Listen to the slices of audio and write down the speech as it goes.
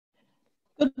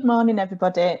Good morning,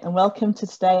 everybody, and welcome to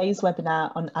today's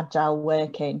webinar on Agile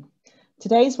working.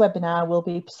 Today's webinar will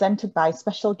be presented by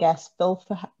special guest Phil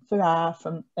Farrar,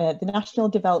 from the National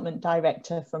Development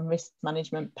Director from Risk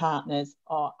Management Partners,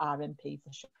 or RMP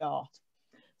for short.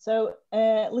 So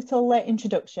a little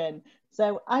introduction.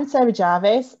 So I'm Sarah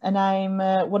Jarvis, and I'm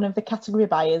one of the category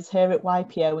buyers here at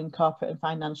YPO in Corporate and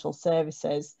Financial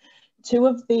Services. Two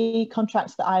of the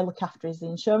contracts that I look after is the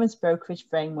Insurance Brokerage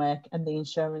Framework and the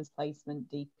Insurance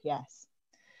Placement DPS.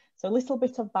 So a little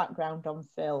bit of background on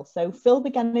Phil. So Phil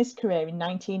began his career in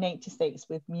 1986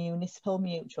 with Municipal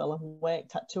Mutual and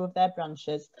worked at two of their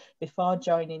branches before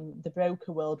joining the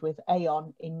broker world with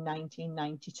Aon in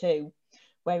 1992,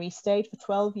 where he stayed for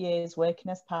 12 years working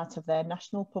as part of their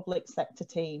national public sector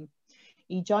team.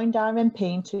 He joined RMP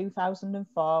in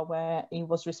 2004, where he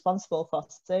was responsible for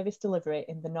service delivery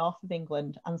in the north of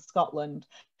England and Scotland,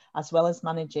 as well as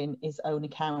managing his own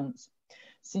accounts.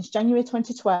 Since January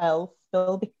 2012,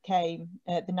 Phil became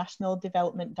the National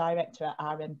Development Director at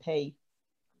RMP.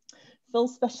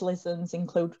 Phil's specialisms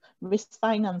include risk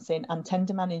financing and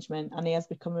tender management, and he has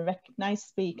become a recognised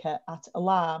speaker at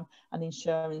alarm and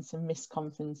insurance and risk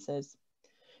conferences.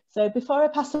 So before I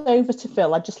pass it over to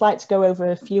Phil, I'd just like to go over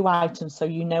a few items so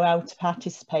you know how to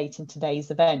participate in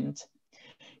today's event.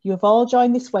 You have all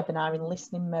joined this webinar in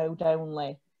listening mode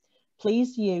only.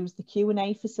 Please use the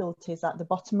Q&A facilities at the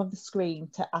bottom of the screen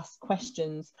to ask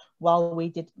questions while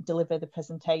we deliver the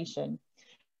presentation.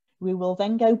 We will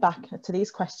then go back to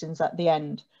these questions at the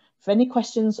end. For any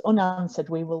questions unanswered,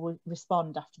 we will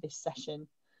respond after this session.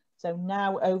 So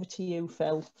now over to you,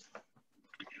 Phil.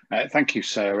 Thank you,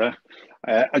 Sarah.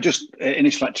 I just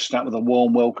initially like to start with a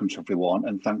warm welcome to everyone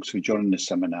and thanks for joining the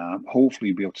seminar. Hopefully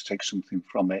you'll be able to take something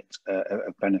from it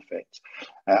of benefit.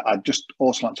 I'd just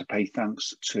also like to pay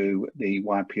thanks to the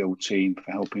YPO team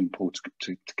for helping pull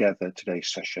together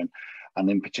today's session, and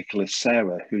in particular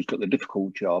Sarah, who's got the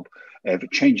difficult job of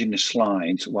changing the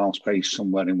slides whilst based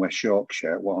somewhere in West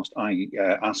Yorkshire, whilst I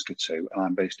ask her to, and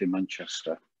I'm based in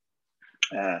Manchester.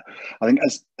 I think,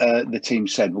 as the team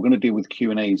said, we're going to deal with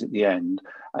Q&As at the end,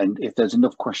 and if there's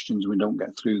enough questions and we don't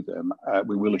get through them,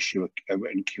 we will issue a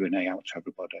written Q&A out to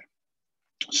everybody.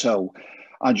 So,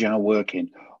 Agile working.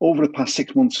 Over the past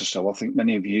 6 months or so, I think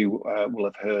many of you will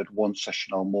have heard one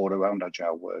session or more around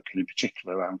Agile working, in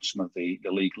particular around some of the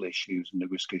legal issues and the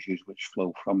risk issues which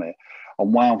flow from it.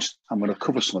 And whilst I'm going to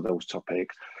cover some of those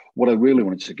topics, what I really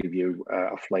wanted to give you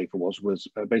a flavour was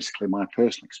basically my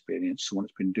personal experience. Someone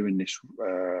that's been doing this,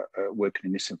 working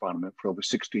in this environment for over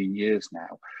 16 years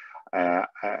now,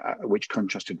 which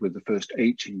contrasted with the first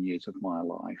 18 years of my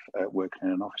life working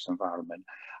in an office environment.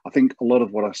 I think a lot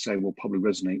of what I say will probably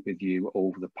resonate with you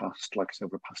over the past, like I said,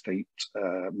 over the past 8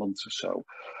 months or so.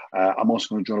 I'm also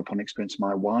going to draw upon the experience of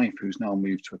my wife, who's now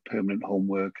moved to a permanent home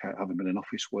worker, having been an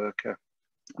office worker.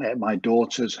 My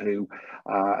daughters, who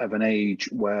are of an age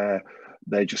where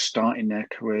they're just starting their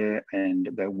career and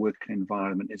their working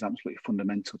environment is absolutely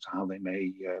fundamental to how they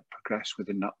may progress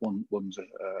within that. One's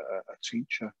a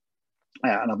teacher.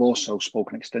 And I've also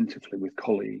spoken extensively with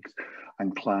colleagues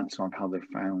and clients on how they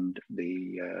found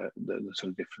the sort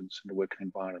of difference in the working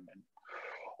environment.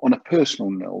 On a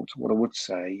personal note, what I would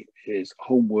say is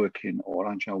home working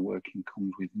or agile working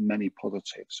comes with many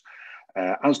positives.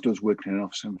 As does working in an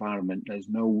office environment. There's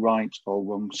no right or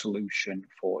wrong solution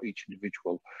for each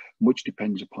individual, which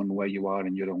depends upon where you are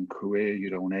in your own career,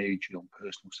 your own age, your own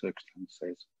personal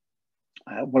circumstances.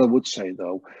 What I would say,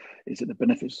 though, is that the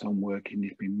benefits of home working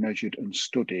have been measured and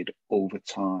studied over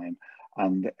time,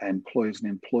 and employers and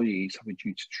employees have a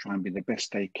duty to try and be the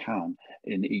best they can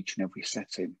in each and every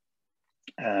setting.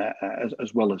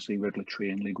 As well as the regulatory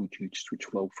and legal duties which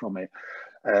flow from it.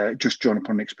 Just drawing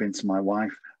upon the experience of my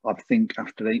wife, I think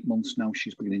after 8 months now,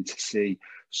 she's beginning to see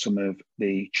some of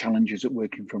the challenges that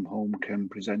working from home can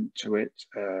present to it,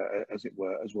 as it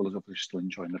were, as well as obviously still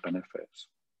enjoying the benefits.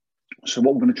 So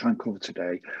what we're going to try and cover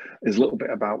today is a little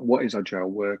bit about what is Agile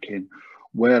working,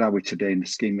 where are we today in the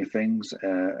scheme of things,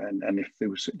 and if there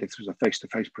was a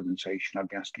face-to-face presentation, I'd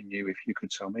be asking you if you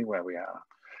could tell me where we are.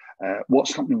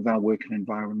 What's happening with our working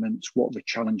environments, what are the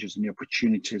challenges and the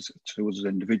opportunities to us as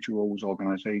individuals,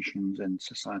 organisations and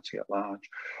society at large?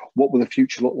 What will the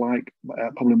future look like?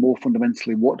 Probably more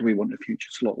fundamentally, what do we want the future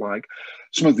to look like?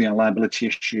 Some of the liability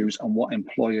issues and what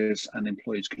employers and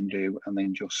employees can do, and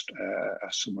then just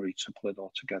a summary to pull it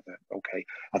all together. Okay,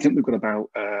 I think we've got about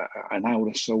an hour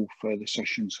or so for the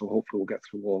session, so hopefully we'll get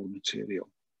through all the material.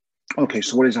 Okay,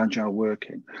 so what is Agile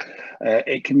working?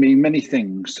 It can mean many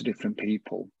things to different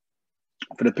people.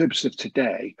 For the purpose of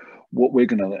today, what we're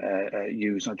going to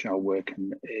use Agile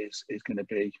working is going to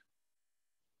be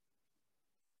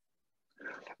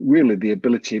really the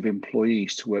ability of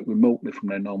employees to work remotely from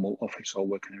their normal office or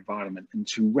working environment and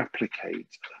to replicate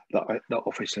that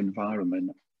office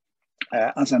environment.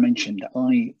 As I mentioned,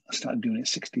 I started doing it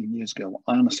 16 years ago.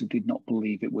 I honestly did not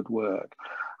believe it would work.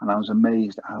 And I was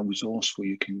amazed at how resourceful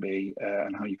you can be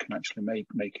and how you can actually make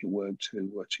it work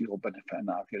to your benefit and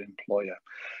that of your employer.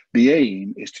 The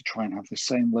aim is to try and have the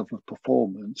same level of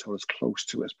performance, or as close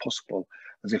to as possible,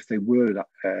 as if they were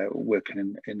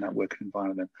working in that working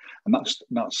environment. And that's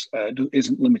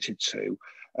isn't limited to,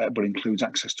 but includes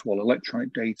access to all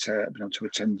electronic data, being able to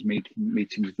attend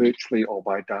meetings virtually or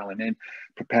by dialing in,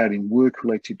 preparing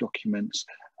work-related documents,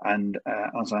 and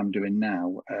as I'm doing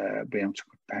now, being able to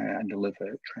prepare and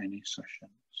deliver training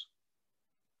sessions.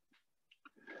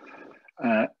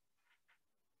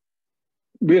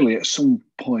 Really, at some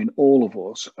point, all of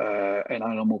us in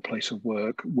our normal place of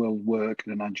work will work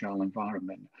in an agile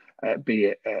environment, be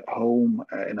it at home,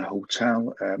 in a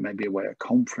hotel, maybe away at a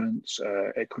conference.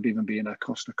 It could even be in a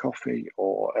Costa Coffee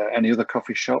or any other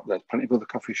coffee shop. There's plenty of other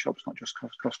coffee shops, not just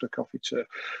Costa Coffee, to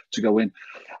go in.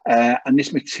 And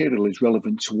this material is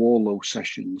relevant to all those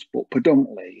sessions, but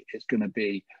predominantly it's going to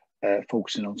be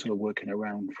focusing on sort of working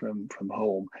around from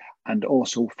home, and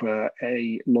also for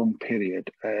a long period.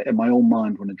 In my own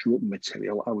mind, when I drew up the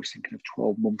material, I was thinking of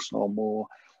 12 months or more,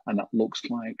 and that looks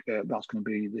like that's going to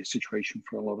be the situation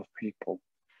for a lot of people.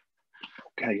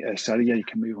 Okay, Sarah, yeah, you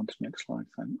can move on to the next slide,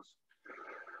 thanks.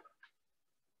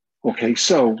 Okay,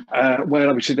 so where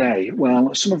are we today?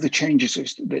 Well, some of the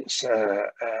changes that's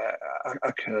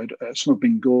occurred, some have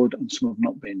been good and some have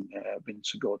not been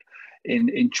so good. In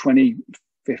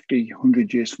 50,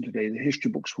 100 years from today, the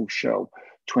history books will show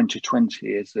 2020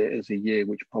 is a year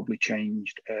which probably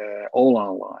changed all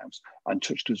our lives and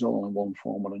touched us all in one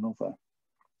form or another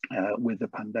with the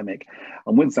pandemic.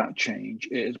 And with that change,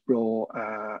 it has brought,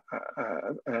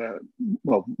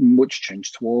 well, much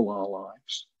change to all our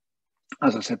lives.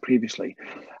 As I said previously,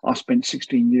 I spent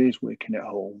 16 years working at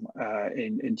home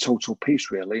in total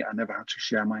peace, really. I never had to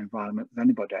share my environment with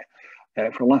anybody.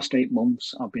 For the last 8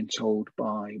 months, I've been told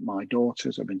by my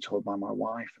daughters, I've been told by my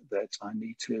wife that I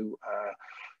need to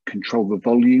control the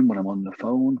volume when I'm on the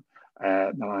phone,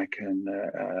 that I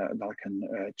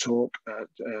can talk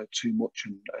too much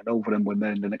and over them when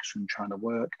they're in the next room trying to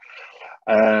work.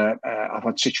 I've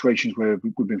had situations where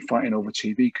we've been fighting over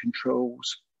TV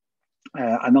controls,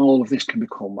 and all of this can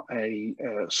become a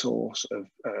source of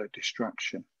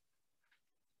distraction.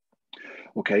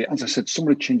 Okay, as I said, some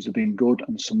of the changes have been good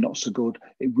and some not so good.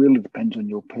 It really depends on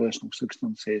your personal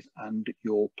circumstances and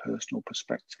your personal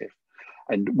perspective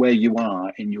and where you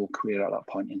are in your career at that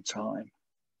point in time.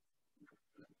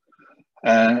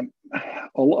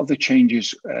 A lot of the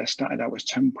changes started out as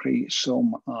temporary,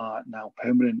 some are now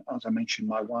permanent. As I mentioned,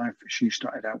 my wife, she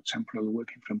started out temporarily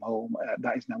working from home.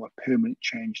 That is now a permanent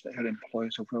change that her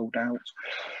employers have rolled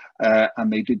out,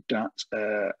 and they did that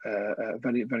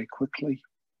very, very quickly.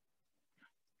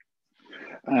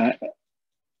 A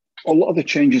lot of the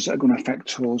changes that are going to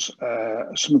affect us,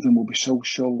 some of them will be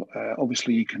social,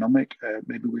 obviously economic.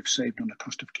 Maybe we've saved on the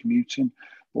cost of commuting,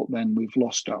 but then we've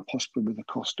lost out possibly with the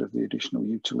cost of the additional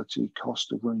utility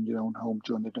cost of running your own home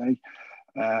during the day.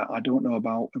 I don't know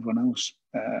about everyone else.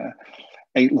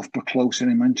 8 Loughborough Close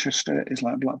in Manchester is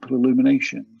like Blackpool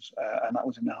Illuminations, and that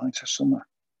was in the height of summer.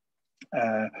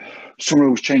 Some of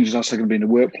those changes are going to be in the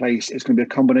workplace. It's going to be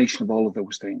a combination of all of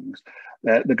those things.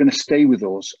 They're going to stay with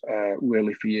us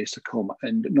really for years to come,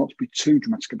 and not to be too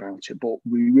dramatic about it, but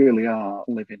we really are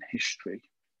living history.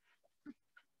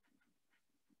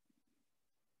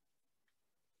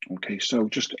 Okay, so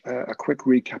just a quick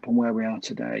recap on where we are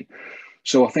today.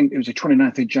 So I think it was the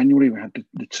 29th of January, we had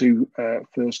the two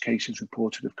first cases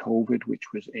reported of COVID,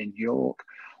 which was in York.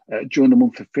 During the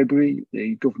month of February,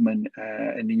 the government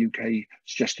in the UK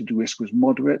suggested the risk was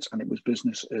moderate and it was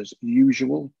business as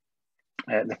usual.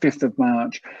 The 5th of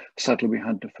March, sadly, we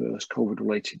had the first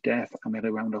COVID-related death and we had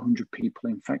around 100 people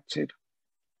infected.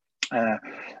 It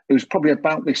was probably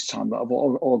about this time that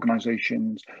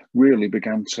organisations really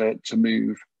began to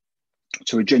move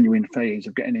to a genuine phase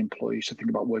of getting employees to think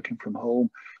about working from home.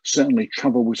 Certainly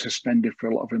travel was suspended for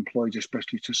a lot of employees,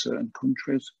 especially to certain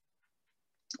countries.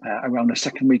 Around the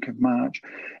second week of March,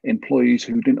 employees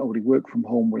who didn't already work from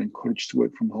home were encouraged to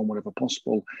work from home wherever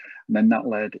possible. And then that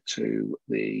led to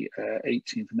the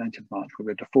 18th and 19th of March, where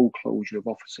we had the full closure of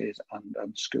offices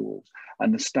and schools,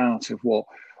 and the start of what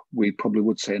we probably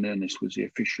would say in earnest was the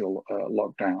official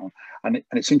lockdown. And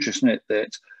it's interesting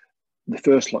that the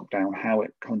first lockdown, how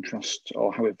it contrasts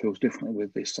or how it feels differently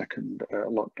with this second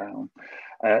lockdown.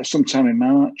 Sometime in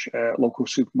March, local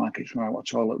supermarkets ran out of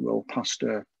toilet roll,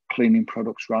 pasta, cleaning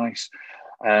products, rice,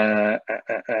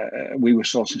 We were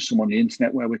sourcing some on the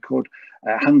internet where we could.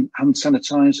 Hand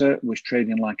sanitizer was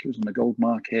trading like it was in the gold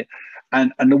market,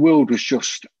 and the world was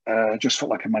just felt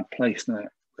like a mad place, didn't it?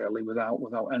 Really,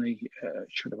 without any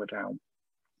shadow of a doubt.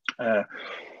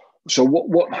 So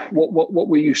what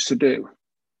we used to do.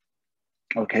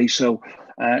 Okay, so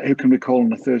who can recall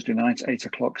on a Thursday night, 8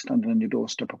 o'clock, standing on your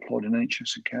doorstep applauding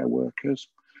NHS and care workers?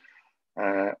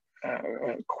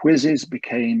 Quizzes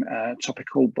became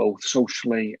topical, both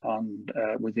socially and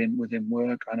within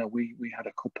work. I know we had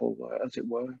a couple, as it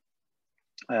were.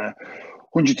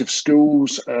 Hundreds of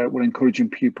schools were encouraging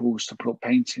pupils to put up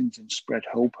paintings and spread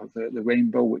hope of the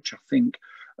rainbow, which I think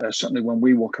certainly when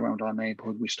we walk around our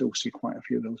neighbourhood, we still see quite a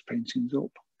few of those paintings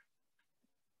up.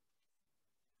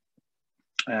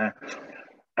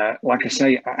 Like I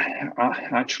say,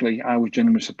 I was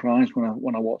genuinely surprised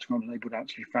when I walked around the neighbourhood,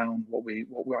 actually found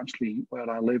where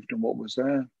I lived and what was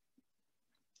there.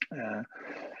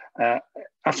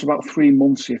 After about 3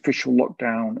 months, the official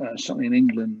lockdown, certainly in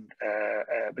England,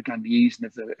 began the easing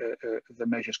of the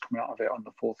measures coming out of it on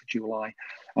the 4th of July,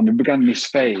 and we began this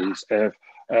phase of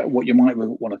what you might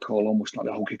want to call almost like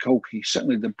the hokey cokey.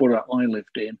 Certainly, the borough I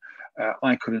lived in,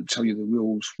 I couldn't tell you the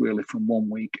rules really from 1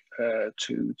 week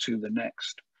to the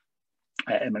next.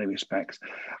 In many respects,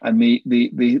 and the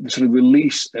sort of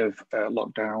release of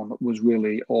lockdown was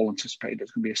really all anticipated. There's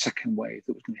going to be a second wave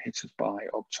that was going to hit us by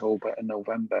October and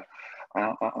November.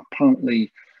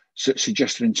 Apparently,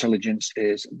 suggested intelligence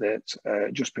is that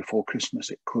just before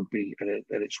Christmas it could be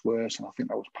at its worst, and I think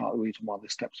that was part of the reason why the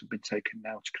steps have been taken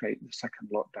now to create the second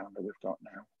lockdown that we've got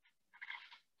now.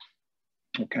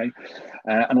 Okay,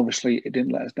 and obviously it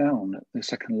didn't let us down. The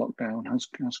second lockdown has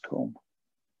come.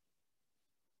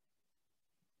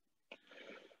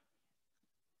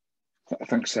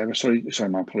 Thanks, Sarah. Sorry,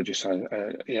 my apologies.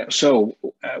 Yeah, so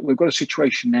we've got a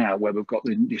situation now where we've got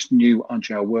this new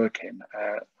agile working.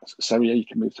 Sarah, you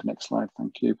can move to the next slide.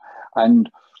 Thank you. And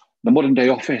the modern day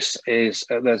office is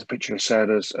there's a picture of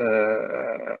Sarah's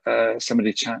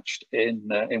semi-detached in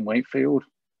Wakefield,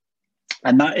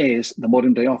 and that is the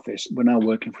modern day office. We're now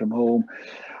working from home,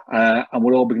 and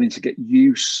we're all beginning to get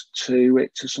used to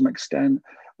it to some extent.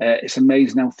 It's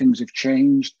amazing how things have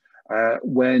changed.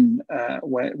 When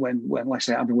like I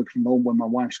say, I've been working from home, when my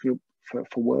wife's going for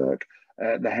work,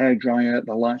 the hairdryer,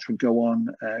 the lights would go on.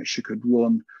 She could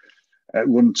run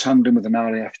tandem with an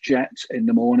RAF jet in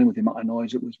the morning with the amount of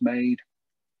noise it was made.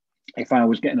 If I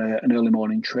was getting an early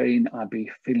morning train, I'd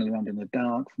be feeling around in the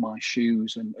dark for my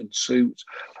shoes and suit,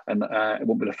 and it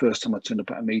won't be the first time I turned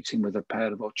up at a meeting with a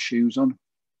pair of odd shoes on.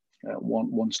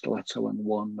 One stiletto and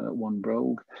one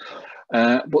brogue.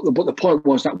 But the point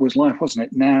was that was life, wasn't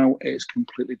it? Now it's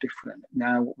completely different.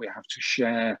 Now we have to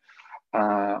share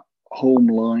our home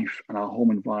life and our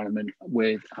home environment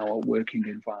with our working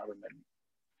environment.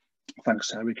 Thanks,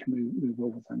 Sarah. We can move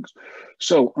over. Thanks.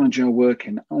 So, agile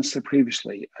working. As I said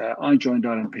previously, I joined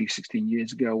RMP 16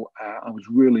 years ago. I was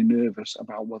really nervous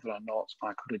about whether or not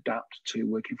I could adapt to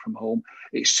working from home.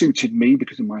 It suited me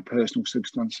because of my personal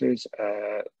circumstances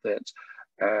at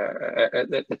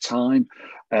the time.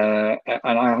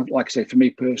 And like I say, for me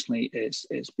personally,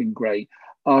 it's been great.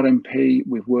 RMP,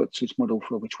 we've worked this model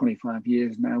for over 25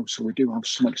 years now, so we do have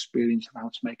some experience of how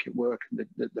to make it work and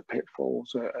the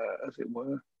pitfalls, as it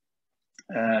were.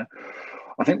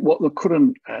 I think what the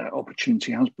current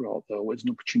opportunity has brought, though, is an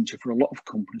opportunity for a lot of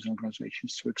companies and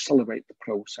organisations to accelerate the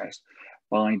process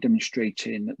by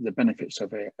demonstrating the benefits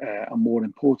of it, and more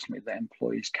importantly, that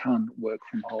employees can work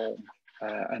from home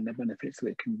and the benefits that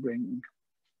it can bring.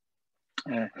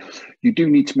 You do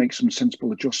need to make some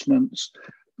sensible adjustments.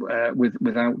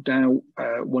 Without doubt,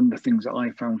 one of the things that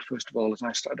I found, first of all, is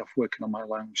I started off working on my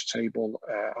lounge table.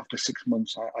 After 6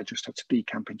 months, I just had to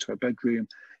decamp into a bedroom.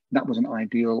 That wasn't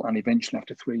ideal, and eventually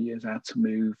after 3 years I had to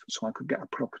move so I could get a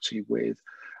property with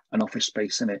an office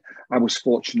space in it. I was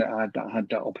fortunate I had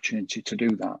that opportunity to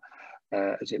do that,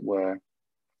 as it were.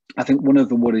 I think one of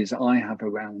the worries I have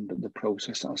around the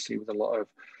process that I see with a lot of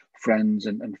friends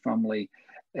and family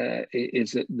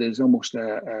is that there's almost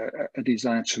a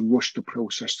desire to rush the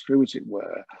process through, as it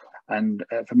were. And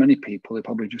for many people, they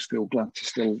probably just feel glad to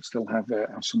still have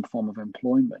some form of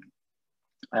employment.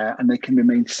 And they can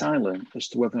remain silent as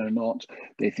to whether or not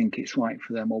they think it's right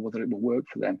for them or whether it will work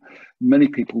for them. Many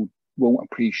people won't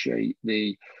appreciate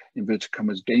the inverted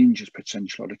commas dangers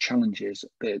potential or the challenges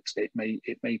that it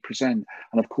may present.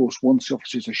 And of course, once the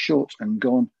offices are shut and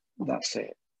gone, that's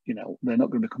it. You know, they're not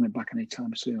going to be coming back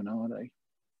anytime soon, are they?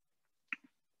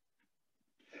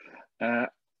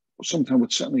 Something I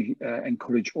would certainly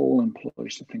encourage all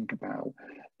employees to think about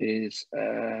is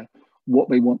what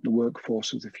they want the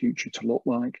workforce of the future to look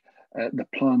like. The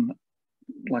plan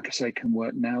like I say, can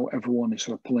work now. Everyone is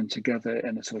sort of pulling together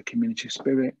in a sort of community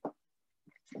spirit.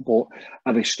 But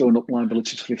are they storing up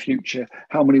liabilities for the future?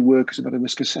 How many workers have had a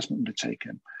risk assessment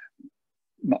undertaken?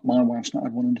 My wife's not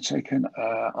had one undertaken.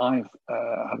 I've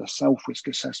had a self-risk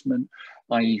assessment.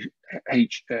 Health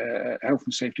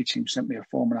and safety team sent me a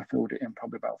form and I filled it in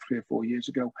probably about 3 or 4 years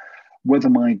ago. Whether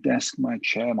my desk, my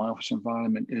chair, my office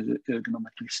environment is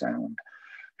ergonomically sound,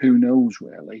 who knows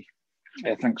really?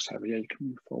 Thanks, Sarah. Yeah, you can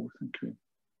move forward. Thank you.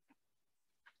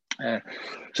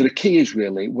 So the key is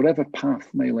really, whatever path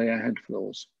may lay ahead for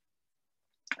us,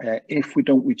 if we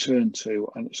don't return to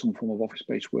some form of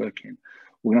office-based working,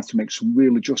 we're going to have to make some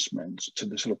real adjustments to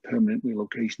the sort of permanent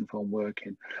relocation of home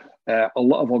working. A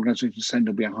lot of organisations saying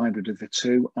there'll be a hybrid of the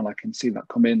two, and I can see that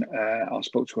come in. I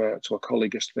spoke to a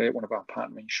colleague yesterday at one of our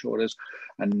partner insurers,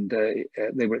 and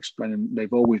they were explaining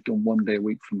they've always done 1 day a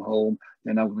week from home.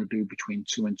 They're now going to do between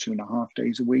 2 and 2.5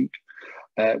 days a week,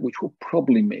 which will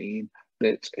probably mean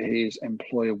that his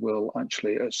employer will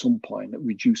actually at some point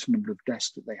reduce the number of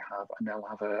desks that they have, and they'll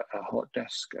have a hot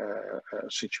desk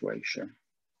situation,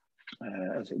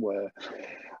 as it were.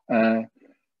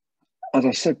 As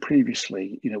I said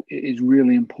previously, you know, it is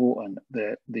really important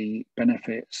that the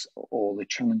benefits or the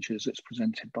challenges that's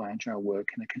presented by agile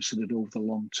working are considered over the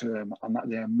long term, and that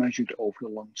they are measured over the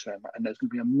long term. And there's going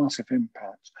to be a massive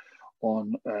impact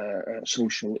on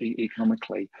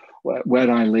economically. Where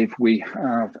I live, we're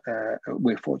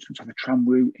fortunate to have a tram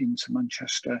route into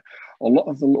Manchester. A lot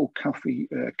of the little coffee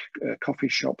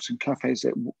shops and cafes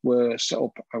that were set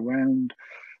up around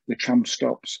the tram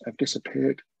stops have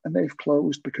disappeared, and they've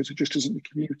closed because there just isn't the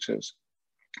commuters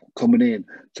coming in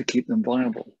to keep them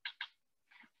viable.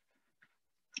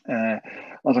 As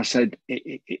I said,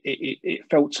 it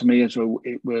felt to me as though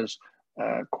it was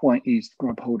quite easy to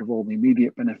grab hold of all the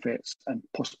immediate benefits and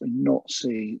possibly not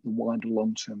see the wider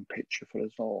long-term picture for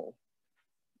us all.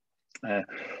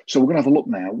 So we're going to have a look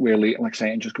now, really, like I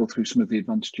say, and just go through some of the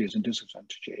advantages and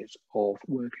disadvantages of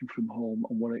working from home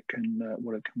and what it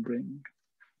can bring.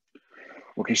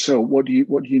 Okay, so what do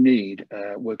you need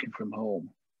working from home?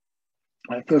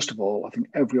 First of all, I think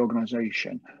every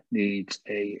organisation needs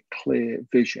a clear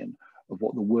vision of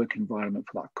what the work environment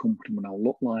for that company will now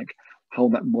look like, how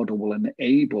that model will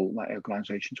enable that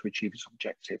organisation to achieve its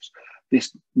objectives.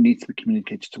 This needs to be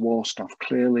communicated to all staff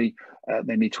clearly.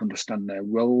 They need to understand their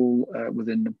role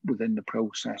within the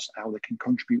process, how they can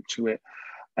contribute to it.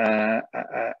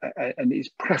 And it's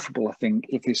preferable, I think,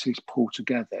 if this is pulled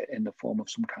together in the form of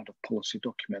some kind of policy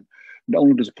document. Not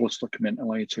only does a policy document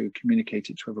allow you to communicate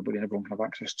it to everybody and everyone can have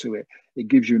access to it, it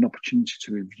gives you an opportunity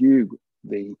to review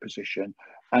the position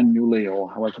annually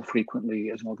or however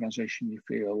frequently as an organisation you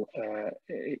feel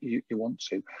you want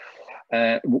to.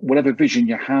 Whatever vision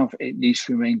you have, it needs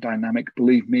to remain dynamic.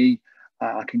 Believe me,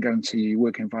 I can guarantee you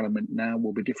work environment now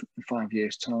will be different in 5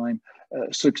 years' time.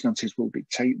 Circumstances will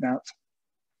dictate that.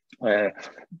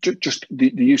 Just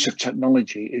the use of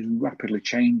technology is rapidly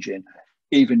changing.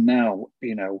 Even now,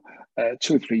 you know,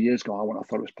 2 or 3 years ago, I wouldn't have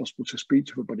thought it was possible to speak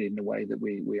to everybody in the way that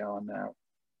we are now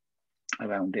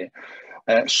around here.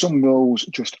 Some roles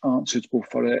just aren't suitable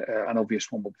for it. An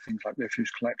obvious one would be things like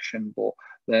refuse collection, but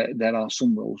there are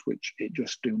some roles which it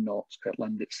just do not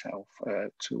lend itself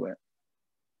to it.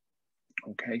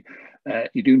 Okay,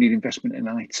 you do need investment in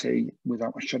IT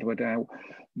without a shadow of a doubt.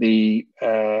 The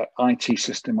IT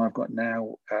system I've got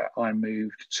now, I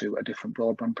moved to a different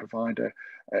broadband provider.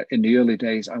 In the early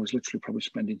days, I was literally probably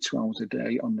spending 2 hours a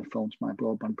day on the phone to my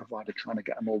broadband provider trying to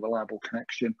get a more reliable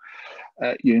connection.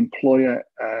 Your employer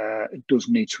does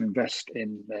need to invest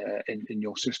in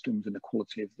your systems and the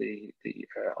quality of the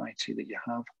IT that you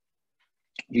have.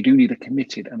 You do need a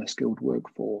committed and a skilled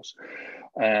workforce.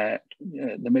 There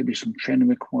may be some training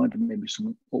required, and maybe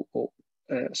some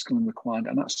skilling required,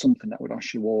 and that's something that I would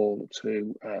ask you all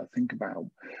to think about.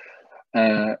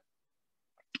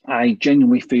 I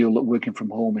genuinely feel that working from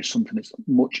home is something that's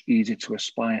much easier to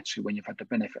aspire to when you've had the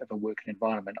benefit of a working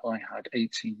environment. I had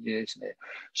 18 years in it,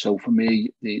 so for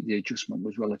me the adjustment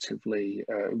was relatively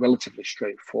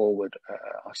straightforward.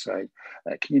 I say,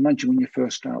 can you imagine when you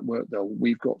first start work though?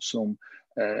 We've got some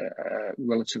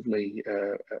relatively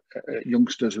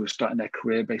youngsters who are starting their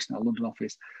career based in our London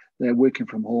office. They're working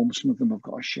from home. Some of them have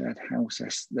got a shared house.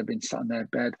 They've been sat in their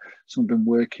bed. Some have been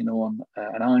working on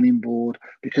an ironing board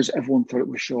because everyone thought it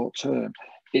was short term.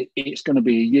 It's going to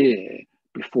be a year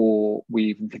before we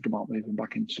even think about moving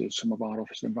back into some of our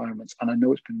office environments. And I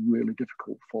know it's been really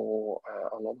difficult for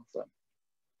a lot of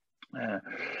them.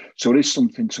 So it is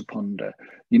something to ponder.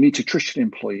 You need to trust your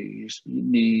employees. You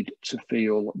need to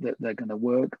feel that they're going to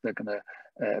work, they're going to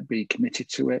be committed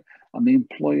to it, and the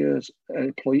employees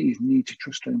need to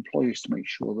trust their employers to make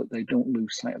sure that they don't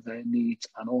lose sight of their needs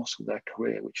and also their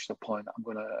career, which is the point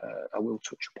I will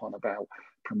touch upon about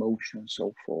promotion and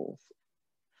so forth.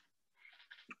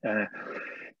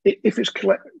 If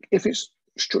it's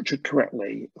structured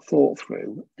correctly, thought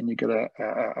through, and you get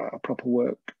a proper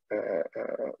work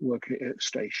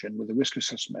station with a risk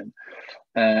assessment,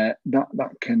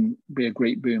 that can be a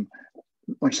great boom.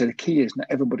 Like I say, the key is not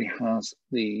everybody has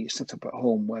the setup at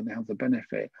home where they have the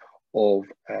benefit of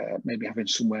maybe having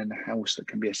somewhere in the house that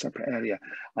can be a separate area.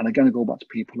 And again, I go back to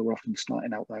people who are often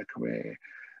starting out their career.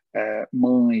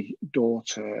 My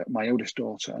oldest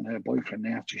daughter and her boyfriend,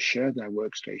 they have to share their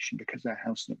workstation because their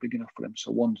house isn't big enough for them.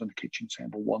 So one's on the kitchen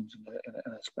table, one's in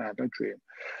a spare bedroom,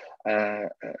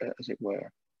 as it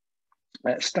were.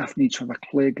 Staff need to have a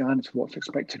clear guidance of what's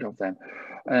expected of them.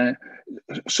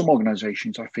 Some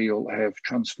organisations, I feel, have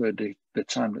transferred the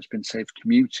time that's been saved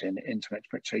commuting into an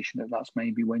expectation that that's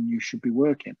maybe when you should be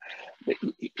working.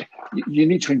 You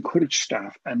need to encourage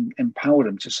staff and empower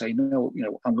them to say, no,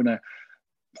 I'm going to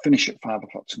finish at 5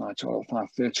 o'clock tonight or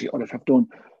 5:30, or if I've done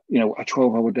a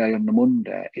 12-hour day on the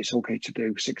Monday, it's okay to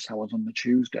do 6 hours on the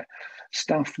Tuesday.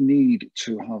 Staff need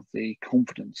to have the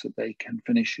confidence that they can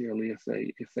finish early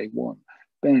if they want,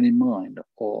 bearing in mind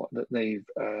or that they've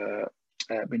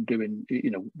been doing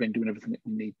everything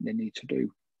that they need to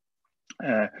do.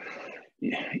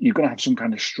 You've got to have some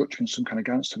kind of structure and some kind of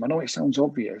guidance to them. I know it sounds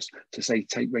obvious to say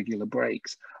take regular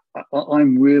breaks.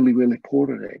 I'm really, really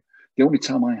poor at it. The only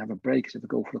time I have a break is if I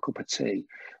go for a cup of tea,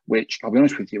 which I'll be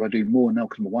honest with you, I do more now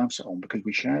because my wife's at home because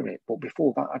we share it. But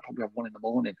before that, I'd probably have one in the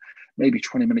morning, maybe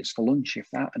 20 minutes for lunch, if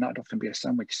that, and that'd often be a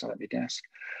sandwich sat at my desk.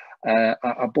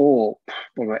 I bought,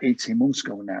 about 18 months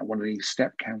ago now, one of these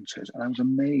step counters, and I was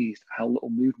amazed how little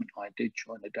movement I did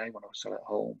during the day when I was sat at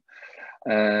home.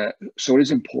 So it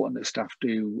is important that staff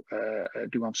do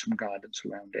have some guidance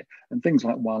around it, and things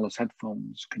like wireless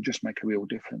headphones can just make a real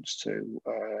difference to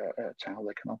how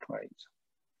they can operate.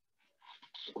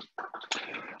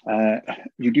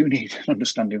 You do need an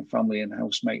understanding family and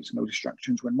housemates and no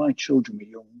distractions. When my children were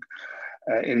young,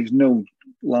 it is no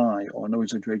lie or no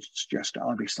exaggeration to suggest that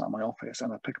I'd be sat in my office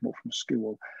and I'd pick them up from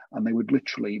school and they would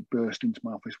literally burst into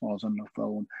my office while I was on the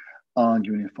phone,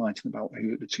 arguing and fighting about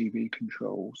who the TV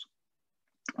controls.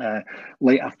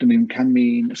 Late afternoon can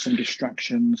mean some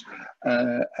distractions.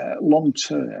 Long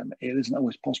term, it isn't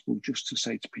always possible just to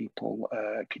say to people,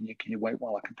 can you wait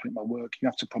while I complete my work? You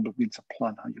have to probably need to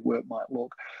plan how your work might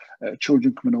look.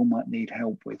 Children coming home might need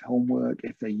help with homework.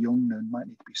 If they're young, they might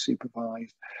need to be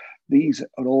supervised. These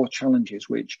are all challenges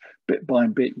which, bit by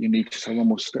bit, you need to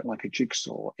almost fit like a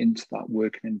jigsaw into that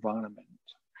working environment.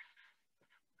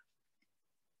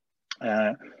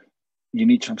 You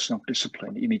need to have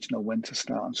self-discipline. You need to know when to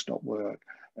start and stop work.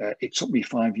 It took me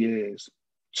 5 years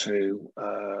to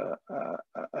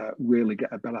really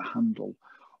get a better handle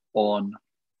on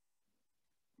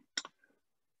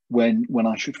when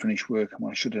I should finish work and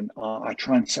when I shouldn't. I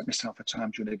try and set myself a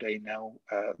time during the day now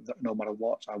that no matter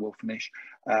what, I will finish.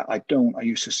 I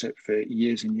used to sit for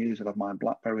years and years. I'd have my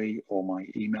BlackBerry or my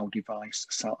email device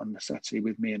sat on the settee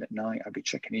with me, and at night I'd be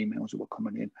checking emails that were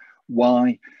coming in.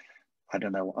 Why? I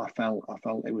don't know. I felt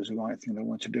it was the right thing I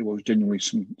wanted to do. I was genuinely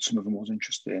some of them I was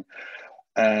interested in.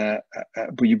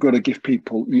 But you've got to give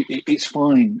people. It's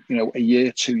fine. A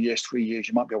year, 2 years, 3 years,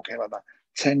 you might be okay like that.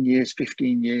 10 years,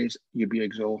 15 years, you'll be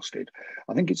exhausted.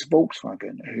 I think it's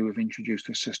Volkswagen who have introduced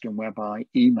a system whereby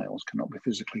emails cannot be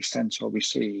physically sent or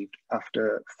received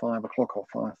after 5 o'clock or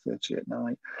 5:30 at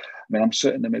night. I mean, I'm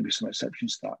certain there may be some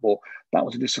exceptions to that, but that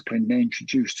was a discipline they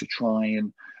introduced to try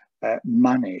and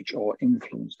manage or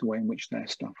influence the way in which their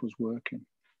staff was working.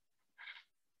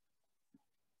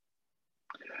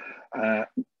 I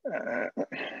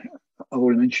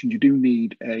already mentioned you do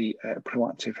need a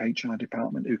proactive HR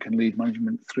department who can lead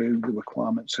management through the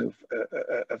requirements of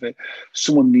it.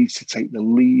 Someone needs to take the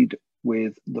lead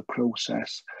with the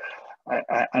process.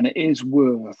 And it is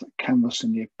worth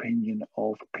canvassing the opinion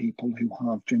of people who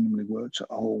have genuinely worked at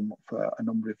home for a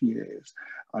number of years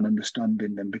and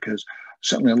understanding them, because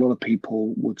certainly a lot of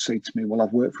people would say to me, well,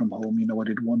 I've worked from home, I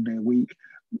did 1 day a week.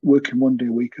 Working 1 day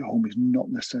a week at home is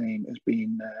not the same as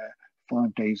being there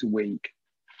 5 days a week.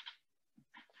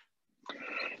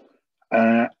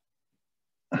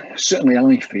 Certainly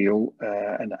I feel,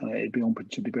 and it'd be open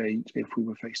to debate if we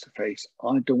were face to face,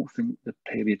 I don't think the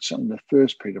period, certainly the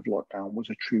first period of lockdown, was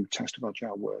a true test of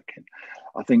agile working.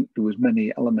 I think there was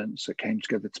many elements that came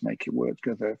together to make it work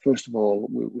together. First of all,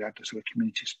 we had this sort of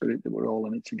community spirit that we're all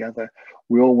in it together.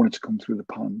 We all wanted to come through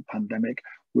the pandemic.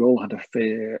 we all had a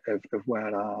fear of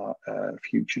where our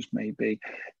futures may be.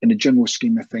 In the general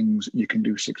scheme of things, you can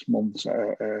do 6 months at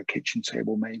a kitchen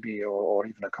table maybe, or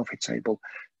even a coffee table.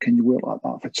 Can you work like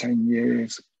that for 10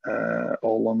 years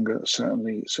or longer?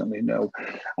 Certainly no.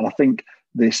 And I think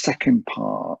the second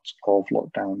part of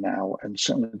lockdown now, and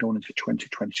certainly going into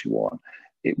 2021,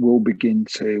 it will begin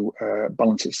to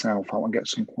balance itself out and get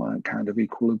some kind of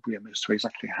equilibrium as to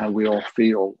exactly how we all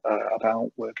feel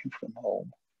about working from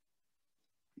home.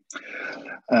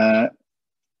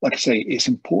 Like I say, it's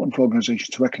important for organisations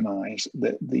to recognise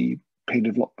that the period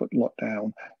of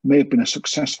lockdown may have been a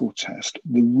successful test.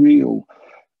 The real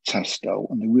test, though,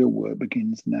 and the real work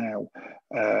begins now.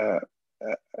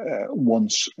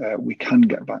 Once we can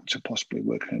get back to possibly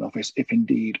working in office, if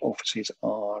indeed offices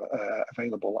are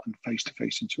available and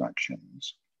face-to-face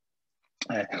interactions.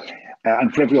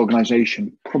 And for every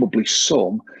organisation, probably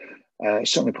some,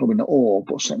 certainly probably not all,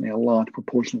 but certainly a large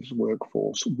proportion of the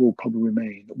workforce will probably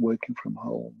remain working from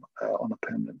home on a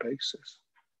permanent basis.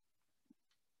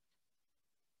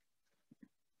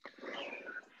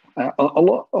 A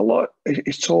lot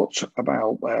is talked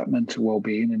about mental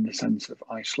well-being in the sense of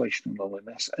isolation and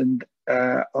loneliness, and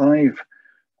I've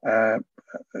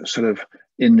sort of,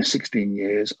 in the 16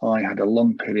 years, I had a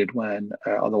long period when,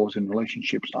 although I was in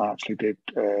relationships, I actually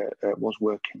was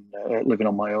working, living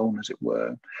on my own, as it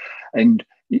were. And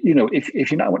you know,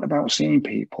 if you're not went about seeing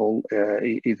people,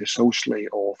 either socially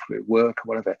or through work or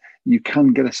whatever, you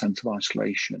can get a sense of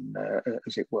isolation,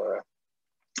 as it were.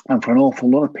 And for an awful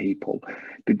lot of people,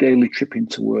 the daily trip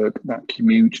into work, that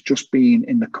commute, just being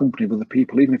in the company of other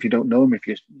people, even if you don't know them, if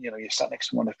you're sat next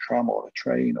to them on a tram or a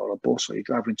train or a bus, or you're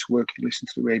driving to work, you listen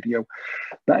to the radio,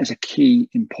 that is a key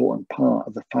important part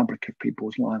of the fabric of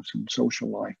people's lives and social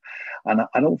life. And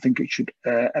I don't think it should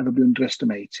ever be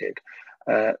underestimated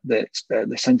that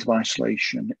the sense of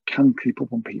isolation can creep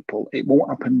up on people. It won't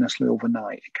happen necessarily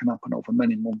overnight. It can happen over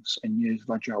many months and years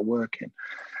of agile working.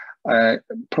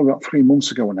 Probably about 3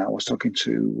 months ago now, I was talking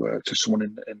to someone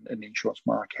in the insurance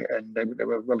market, and they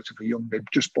were relatively young. They'd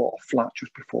just bought a flat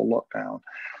just before lockdown,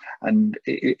 and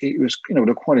it was,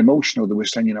 they're quite emotional. They were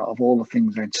saying, of all the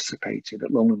things they anticipated,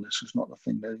 that loneliness was not the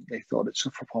thing they thought they'd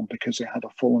suffer from, because they had a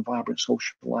full and vibrant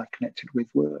social life connected with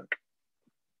work.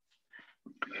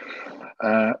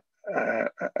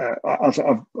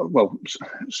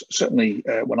 Certainly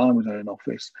when I was in an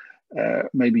office,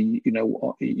 maybe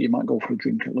you might go for a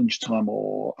drink at lunchtime,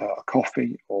 or a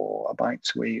coffee, or a bite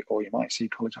to eat, or you might see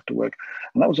colleagues after work,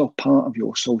 and that was all part of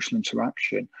your social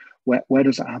interaction. Where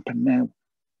does that happen now?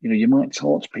 You might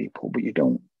talk to people, but you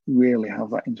don't really have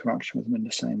that interaction with them in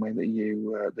the same way that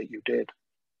you did.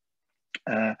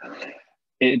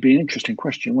 It'd be an interesting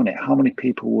question, wouldn't it? How many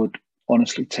people would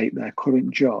honestly take their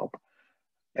current job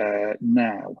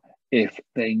now if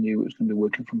they knew it was going to be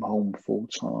working from home full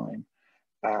time?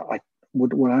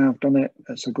 Would I have done it?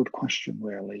 That's a good question,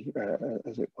 really,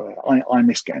 as it were. I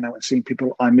miss getting out and seeing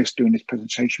people. I miss doing this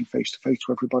presentation face to face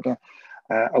to everybody.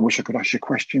 I wish I could ask you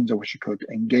questions. I wish I could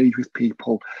engage with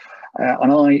people.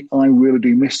 And I really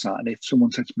do miss that. And if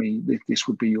someone said to me, this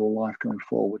would be your life going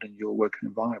forward in your working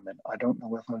environment, I don't know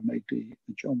whether I made the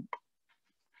jump.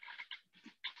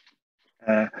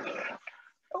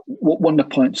 One of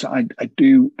the points that I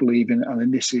do believe in,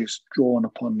 and this is drawn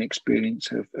upon the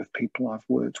experience of people I've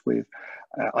worked with,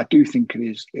 I do think it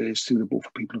is suitable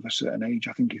for people of a certain age.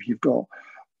 I think if you've got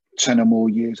 10 or more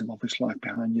years of office life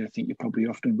behind you, I think you're probably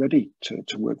often ready to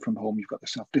work from home. You've got the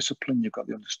self-discipline, you've got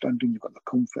the understanding, you've got the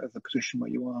comfort of the position where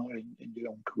you are in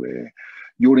your own career.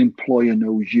 Your employer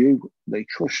knows you, they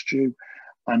trust you.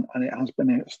 And it has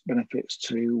benefits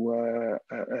to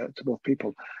both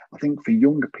people. I think for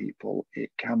younger people,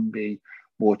 it can be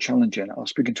more challenging. I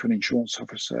was speaking to an insurance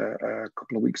officer a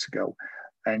couple of weeks ago,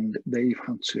 and they've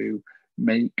had to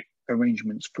make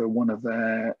arrangements for one of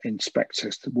their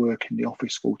inspectors to work in the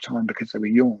office full time because they were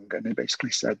young, and they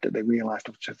basically said that they realised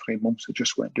after 3 months they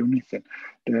just weren't doing anything.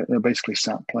 They basically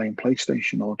sat playing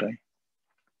PlayStation all day.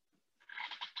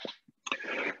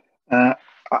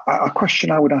 A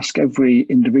question I would ask every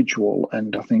individual,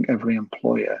 and I think every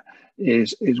employer,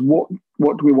 is what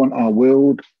do we want our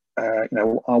world?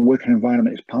 Our working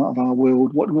environment is part of our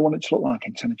world. What do we want it to look like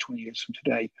in 10 or 20 years from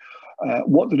today?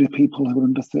 What do the people who are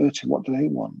under 30, what do they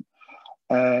want?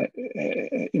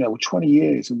 20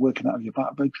 years of working out of your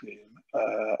back bedroom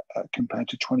compared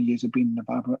to 20 years of being in a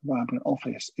vibrant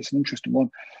office, it's an interesting one.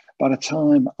 By the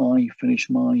time I finish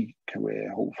my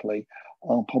career, hopefully,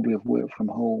 I'll probably have worked from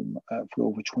home for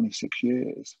over 26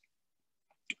 years.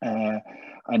 And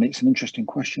it's an interesting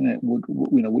question.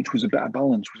 Which was a better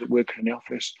balance? Was it working in the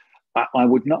office? I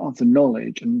would not have the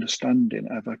knowledge and understanding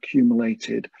I've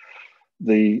accumulated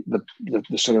the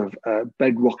sort of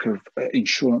bedrock of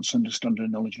insurance understanding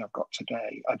and knowledge I've got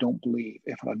today. I don't believe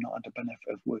if I had not had the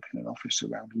benefit of working in an office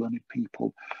around learned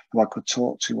people who I could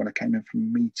talk to when I came in from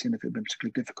a meeting, if it had been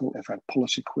particularly difficult, if I had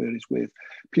policy queries with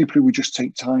people who would just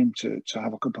take time to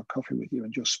have a cup of coffee with you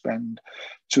and just spend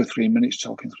 2 or 3 minutes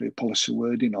talking through policy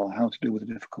wording or how to deal with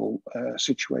a difficult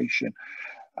situation.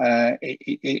 And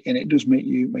it does make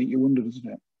you wonder, doesn't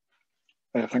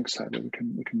it? Thanks, Sarah. We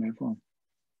can move on.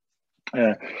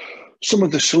 Some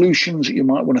of the solutions that you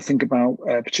might want to think about,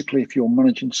 particularly if you're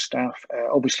managing staff.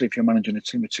 Obviously, if you're managing a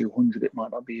team of 200, it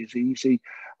might not be as easy.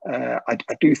 I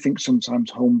do think sometimes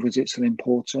home visits are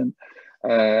important.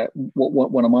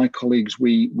 One of my colleagues,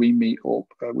 we meet up.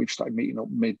 We've started meeting up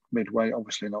midway.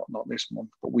 Obviously, not this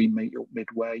month, but we meet up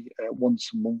midway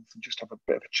once a month and just have a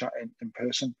bit of a chat in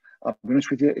person. I'll be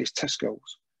honest with you, it's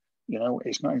Tesco's. You know,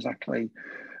 it's not exactly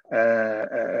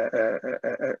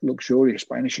luxurious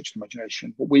by any stretch of the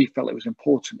imagination, but we felt it was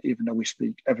important, even though we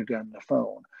speak every day on the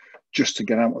phone, just to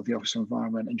get out of the office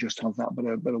environment and just have that bit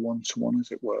of one-to-one,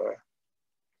 as it were.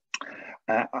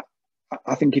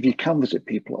 I think if you can visit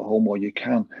people at home or you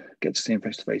can get to see them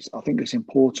face-to-face, I think it's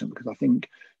important, because I think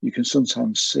you can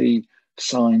sometimes see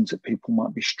signs that people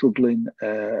might be struggling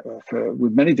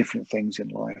with many different things in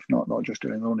life, not just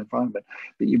in their own environment,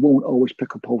 but you won't always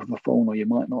pick up over the phone, or you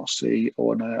might not see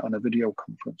on a video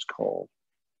conference call,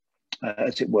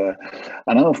 as it were.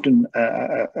 And I often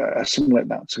assimilate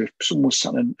that to, if someone was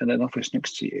sat in an office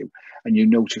next to you and you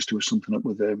noticed there was something up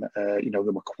with them, they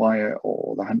were quiet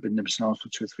or they hadn't been themselves for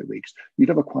 2 or 3 weeks, you'd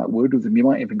have a quiet word with them. You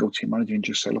might even go to your manager and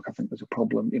just say, look, I think there's a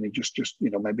problem, just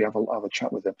maybe have a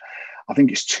chat with them. I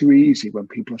think it's too easy when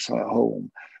people are sat at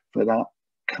home for that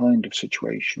kind of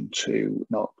situation to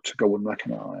go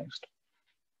unrecognised.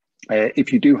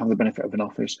 If you do have the benefit of an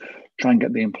office, try and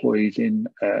get the employees in,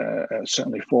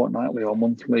 certainly fortnightly or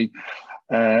monthly.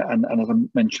 And as I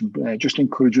mentioned, just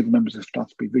encourage other members of staff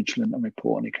to be vigilant and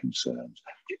report any concerns,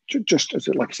 just as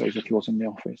like I say, as if he was in the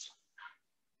office.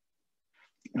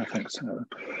 Thanks,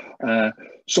 Sarah.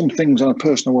 Some things on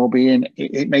personal well-being,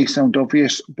 it may sound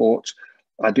obvious, but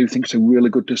I do think it's a really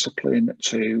good discipline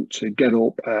to get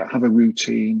up, have a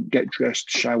routine, get dressed,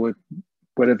 showered,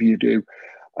 whatever you do.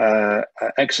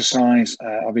 Exercise.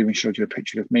 I've even showed you a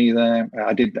picture of me there.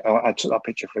 I took that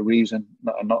picture for a reason,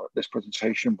 not this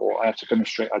presentation, but I have to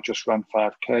demonstrate I just ran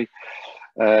 5k.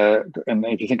 And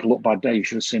if you think I look bad day, you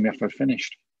should have seen me after I'd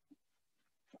finished.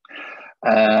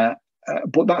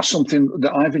 But that's something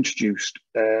that I've introduced,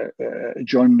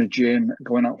 joining the gym,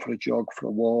 going out for a jog, for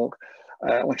a walk.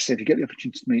 Like I said, if you get the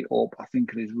opportunity to meet up, I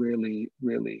think it is really,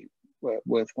 really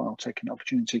worthwhile taking the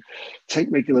opportunity. Take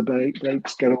regular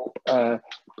breaks, get up.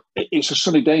 It's a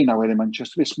sunny day now here in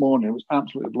Manchester. This morning it was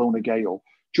absolutely blowing a gale.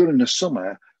 During the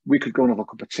summer, we could go and have a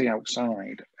cup of tea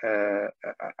outside.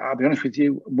 I'll be honest with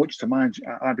you, much to mine,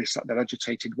 I'd be sat there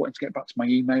agitated, wanting to get back to my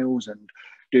emails and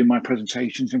doing my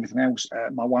presentations and everything else.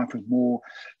 My wife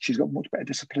she's got much better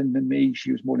discipline than me.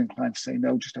 She was more inclined to say,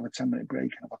 no, just have a 10-minute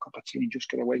break and have a cup of tea and just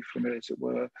get away from it, as it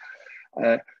were.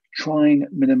 Try and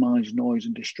minimise noise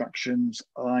and distractions.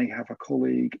 I have a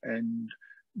colleague and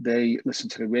they listen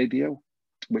to the radio,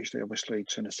 which they obviously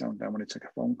turn the sound down when they take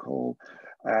a phone call.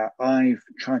 I've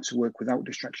tried to work without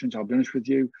distractions. I'll be honest with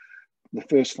you. The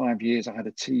first 5 years I had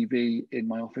a TV in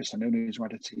my office, and the only reason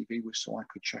I had a TV was so I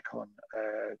could check on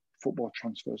football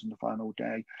transfers on the final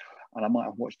day. And I might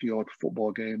have watched the odd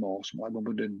football game or something like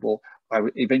Wimbledon, but I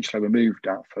eventually removed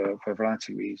that for a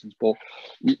variety of reasons. But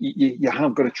you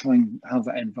have got to try and have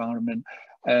that environment.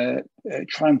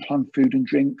 Try and plan food and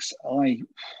drinks.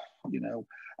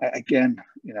 Again,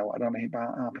 I don't know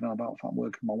about half an hour about if I'm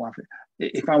working with my wife.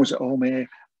 If I was at home here,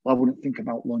 I wouldn't think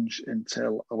about lunch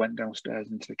until I went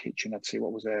downstairs into the kitchen. I'd see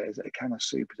what was there. Is it a can of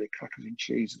soup? Is it crackers and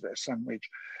cheese? Is it a sandwich?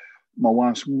 My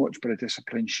wife's much better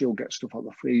disciplined. She'll get stuff out of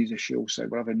the freezer. She'll say,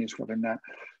 we're having this, we're having that.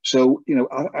 So,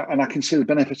 I can see the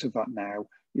benefits of that now.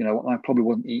 I probably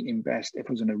wouldn't eat in best. If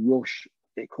I was in a rush,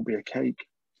 it could be a cake,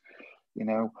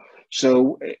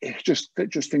 So it's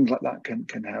just things like that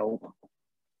can help.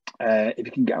 If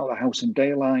you can get out of the house in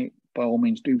daylight, by all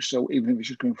means do so, even if it's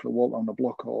just going for a walk around the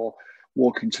block or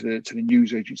walking to the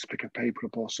newsagents to pick a paper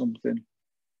up or something.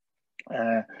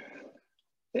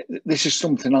 This is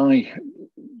something I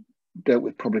dealt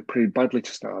with probably pretty badly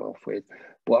to start off with,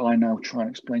 but I now try and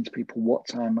explain to people what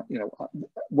time,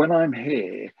 when I'm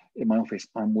here in my office,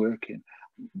 I'm working.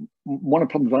 One of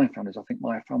the problems I found is I think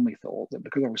my family thought that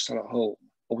because I was sat at home,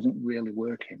 I wasn't really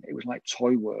working. It was like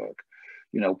toy work.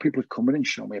 You know, people would come in and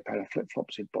show me a pair of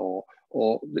flip-flops he'd bought,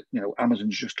 or, you know,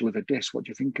 Amazon's just delivered this. What do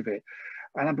you think of it?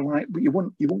 And I'd be like, but you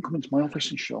wouldn't come into my office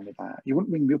and show me that. You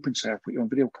wouldn't ring me up and say, I've put you on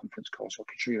video conference call so I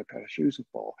can show you a pair of shoes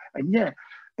I've bought. And yeah,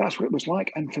 that's what it was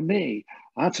like. And for me,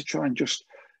 I had to try and just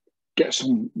get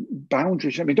some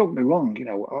boundaries. I mean, don't get me wrong, you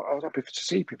know, I was happy to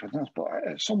see people and that, but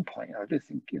at some point, you know, I did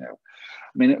think, you know,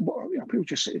 I mean, you know, people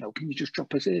just say, you know, can you just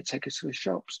drop us here, take us to the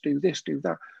shops, do this, do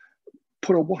that,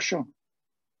 put a wash on,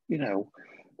 you know,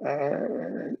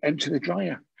 empty the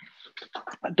dryer.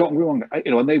 Don't get me wrong,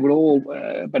 you know, and they were all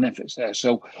benefits there.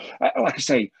 So, like I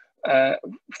say,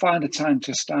 find a time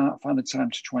to start, find a time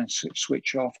to try and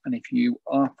switch off. And if you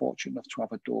are fortunate enough to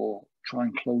have a door, try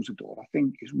and close the door. I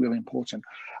think is really important.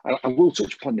 I will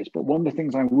touch upon this, but one of the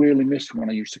things I really missed when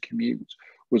I used to commute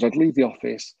was I'd leave the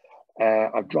office,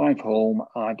 I'd drive home,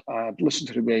 I'd listen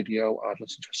to the radio, I'd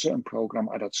listen to a certain program,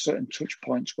 I'd had certain touch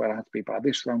points where I had to be by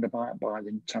this roundabout, by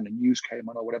the time the news came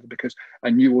on or whatever, because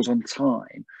I knew I was on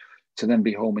time to then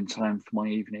be home in time for my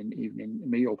evening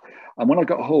meal. And when I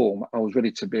got home, I was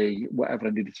ready to be whatever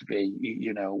I needed to be,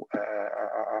 you know,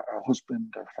 a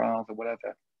husband, a father,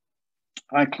 whatever.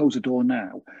 I close the door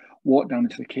now, walk down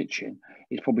into the kitchen.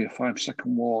 It's probably a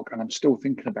 5-second walk, and I'm still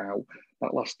thinking about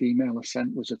that last email I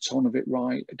sent. Was the tone of it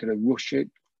right? Did I rush it?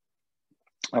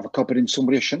 Have I copied in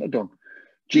somebody I shouldn't have done?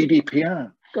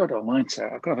 GDPR, God almighty,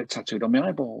 I've got to have it tattooed on my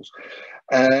eyeballs.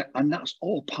 And that's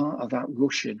all part of that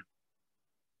rushing,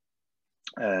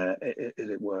 as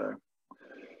it were.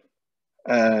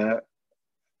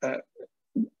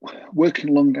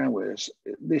 Working long hours,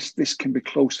 this can be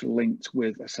closely linked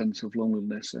with a sense of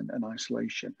loneliness and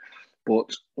isolation.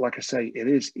 But like I say, it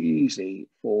is easy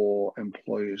for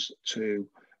employers to,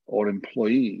 or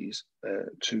employees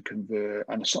to convert,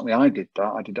 and certainly I did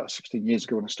that 16 years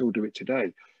ago, and I still do it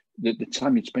today. The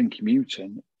time you spend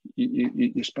commuting,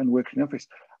 you spend working in the office.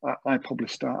 I probably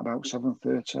start about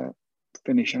 7:30,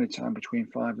 finish anytime between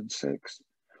 5 and 6.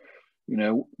 You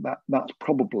know, that's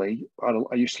probably,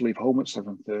 I used to leave home at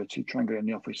 7:30, try and get in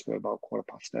the office for about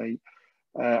 8:15,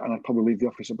 and I'd probably leave the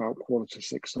office about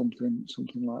 5:45,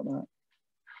 something like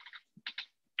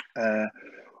that.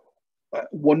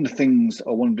 One of the things,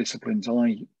 or one of the disciplines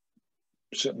I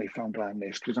certainly found I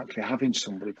missed, was actually having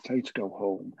somebody to go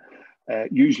home.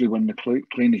 Usually when the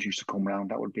cleaners used to come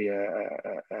around, that would be a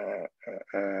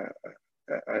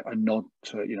nod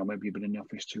to, you know, maybe you've been in the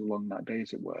office too long that day,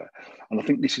 as it were. And I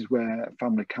think this is where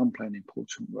family can play an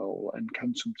important role, and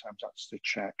can sometimes actually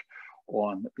check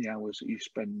on the hours that you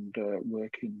spend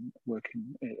working,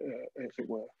 as it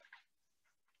were.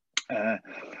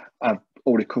 I've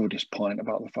already covered this point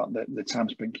about the fact that the time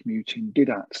spent commuting did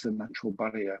act as a natural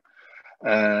barrier.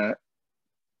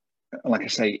 Like I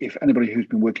say, if anybody who's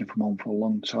been working from home for a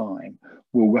long time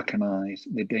will recognise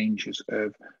the dangers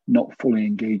of not fully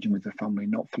engaging with the family,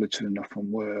 not fully turning off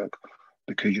from work,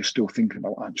 because you're still thinking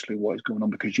about actually what is going on,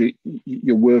 because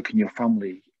your work and your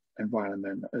family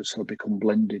environment has sort of become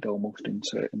blended almost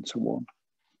into one.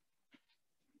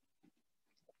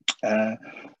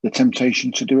 The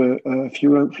temptation to do a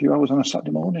few hours on a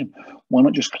Saturday morning. Why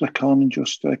not just click on and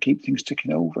just keep things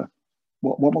ticking over?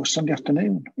 What about Sunday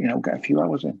afternoon? You know, get a few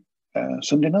hours in.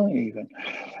 Sunday night even.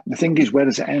 The thing is, where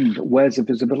does it end? Where's the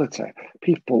visibility?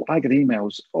 People, I get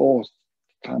emails all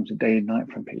times of day and night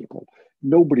from people.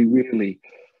 Nobody really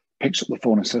picks up the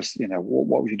phone and says, you know,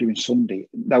 what were you doing Sunday?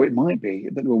 Now, it might be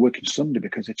that they were working Sunday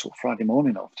because they took Friday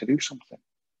morning off to do something.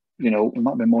 You know, it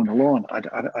might be mowing the lawn. I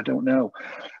don't know.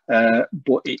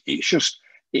 But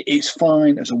it's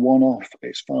fine as a one-off.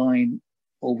 It's fine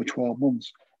over 12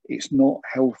 months. It's not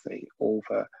healthy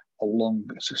over a long,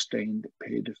 sustained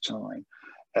period of time,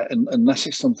 unless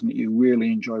it's something that you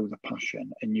really enjoy with a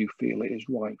passion and you feel it is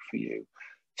right for you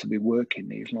to be working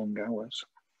these long hours.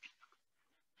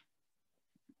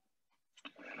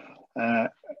 I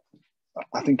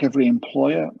think every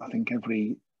employer, I think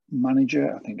every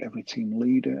manager, I think every team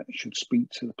leader should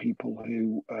speak to the people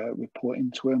who report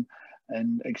into them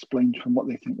and explain to them what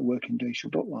they think the working day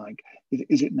should look like.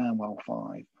 Is it 9 while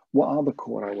 5? What are the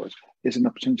core hours? Is an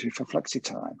opportunity for flexi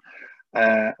time?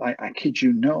 I kid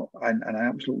you not, and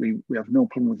we have no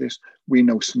problem with this. We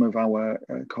know some of our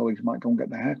colleagues might go and get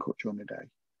their hair cut during the day,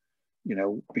 you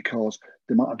know, because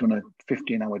they might have done a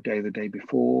 15-hour day the day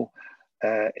before.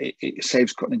 It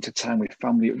saves cutting into time with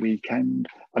family at weekend,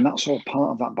 and that's all part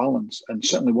of that balance. And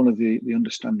certainly one of the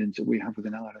understandings that we have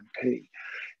within RMP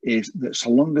is that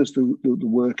so long as the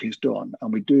work is done,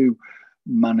 and we do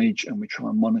manage and we try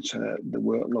and monitor the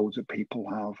workloads that people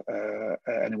have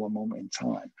at any one moment in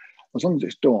time, as long as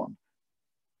it's done,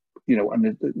 you know,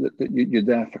 and you're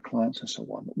there for clients and so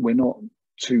on, we're not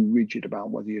too rigid about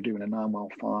whether you're doing a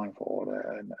 9-well-5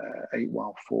 or an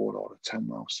 8-well-4 or a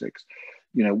 10-well-6.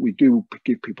 You know, we do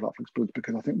give people that flexibility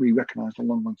because I think we recognised a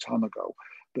long time ago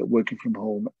that working from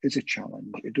home is a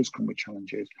challenge. It does come with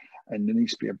challenges, and there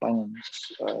needs to be a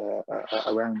balance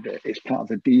around it. It's part of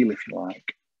the deal, if you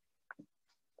like.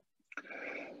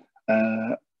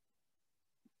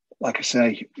 Like I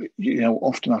say, you know,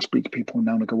 often I speak to people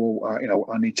now and I go, oh, you know,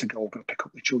 I need to go pick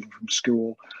up the children from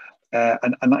school.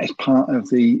 And that is part of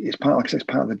the, like I say, it's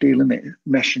part of the deal, isn't it?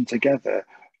 Meshing together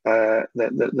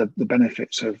the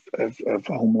benefits of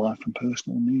home life and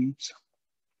personal needs.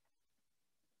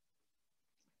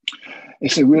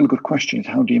 It's a really good question.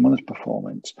 How do you manage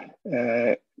performance?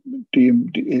 Is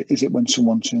it when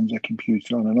someone turns their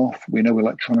computer on and off? We know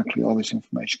electronically all this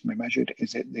information can be measured.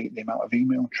 Is it the amount of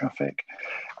email traffic?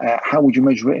 How would you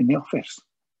measure it in the office?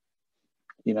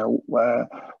 You know,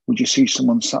 would you see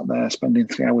someone sat there spending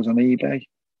 3 hours on eBay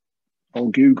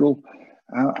or Google?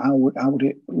 How would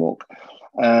it look?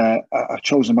 I've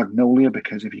chosen magnolia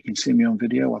because if you can see me on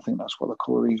video, I think that's what the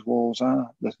colour of these walls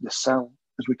are, the cell,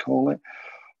 as we call it.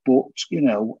 But, you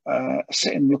know,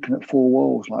 sitting looking at 4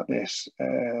 walls like this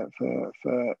for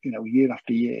you know, year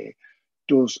after year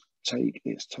does take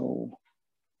its toll.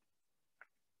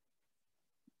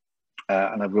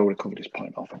 And I've already covered this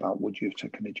point off about would you have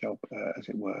taken a job, as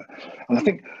it were. And I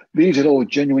think these are all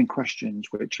genuine questions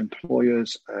which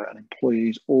employers and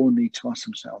employees all need to ask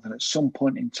themselves. And at some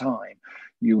point in time,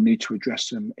 you'll need to address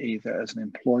them either as an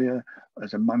employer,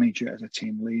 as a manager, as a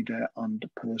team leader, and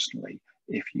personally,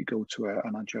 if you go to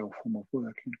an agile form of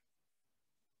working.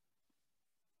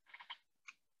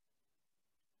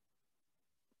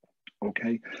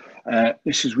 Okay,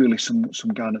 this is really some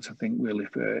guidance, I think, really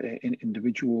for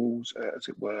individuals, as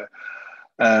it were.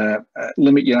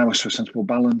 Limit your hours for a sensible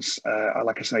balance.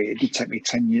 Like I say, it did take me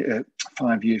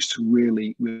 5 years to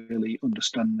really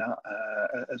understand that,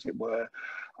 as it were.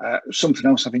 Something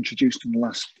else I've introduced in the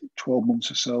last 12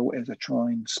 months or so is I try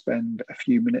and spend a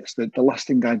few minutes. The last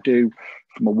thing I do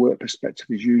from a work perspective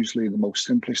is usually the most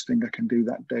simplest thing I can do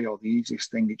that day, or the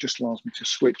easiest thing. It just allows me to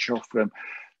switch off from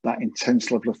that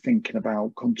intense level of thinking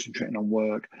about concentrating on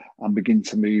work and begin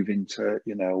to move into,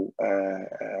 you know,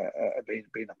 being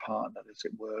a partner, as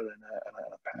it were, and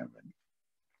a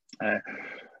parent.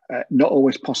 Not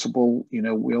always possible, you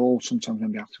know, we all sometimes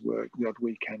when we have to work the odd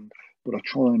weekend, but I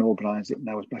try and organise it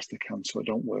now as best I can so I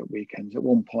don't work weekends. At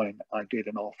one point, I did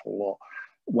an awful lot.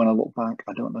 When I look back,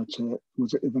 I don't know,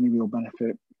 was it of any real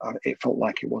benefit? It felt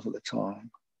like it was at the time.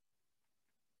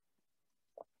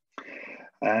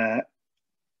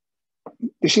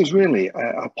 This is really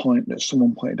a point that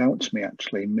someone pointed out to me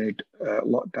actually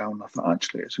mid-lockdown. I thought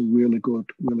actually it's a really good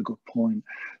point,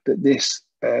 that this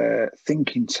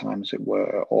thinking time, as it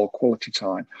were, or quality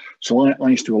time. So I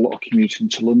used to do a lot of commuting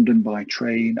to London by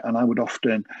train, and I would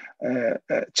often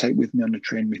take with me on the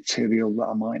train material that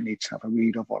I might need to have a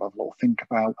read of or have a little think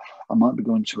about. I might be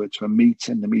going to a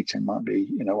meeting. The meeting might be,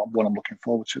 you know, what I'm looking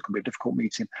forward to. It could be a difficult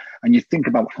meeting, and you think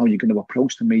about how you're going to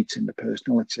approach the meeting, the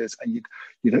personalities, and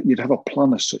you'd have a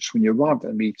plan as such. When you arrived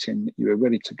at a meeting, you were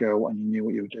ready to go and you knew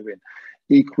what you were doing.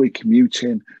 Equally,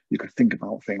 commuting, you could think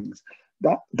about things.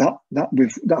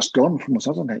 That's gone from us,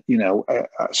 hasn't it? You know,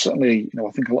 certainly, you know,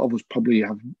 I think a lot of us probably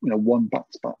have, you know, one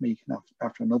back-to-back meeting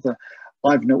after another.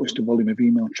 I've noticed the volume of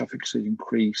email traffic has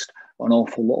increased an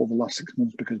awful lot over the last 6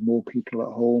 months because more people are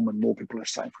at home and more people are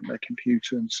sat from their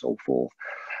computer and so forth.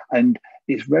 And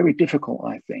it's very difficult,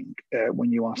 I think,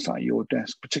 when you are sat at your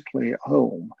desk, particularly at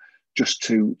home, just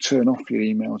to turn off your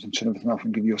emails and turn everything off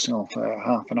and give yourself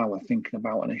half an hour thinking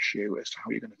about an issue as to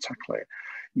how you're going to tackle it.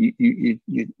 You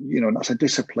know, that's a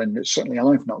discipline that certainly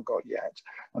I've not got yet,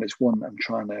 and it's one I'm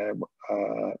trying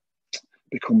to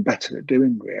become better at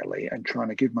doing, really, and trying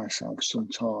to give myself some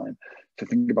time to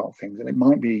think about things. And it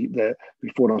might be that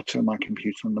before I turn my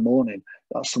computer on in the morning,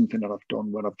 that's something that I've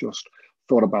done where I've just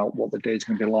thought about what the day's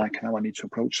going to be like and how I need to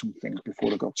approach some things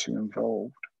before I got too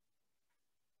involved.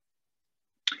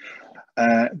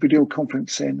 Video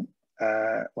conferencing.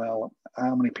 Well,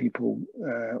 how many people?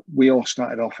 We all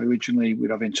started off originally,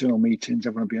 we'd have internal meetings,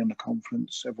 everyone would be on the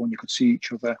conference, everyone, you could see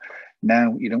each other.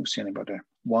 Now you don't see anybody.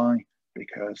 Why?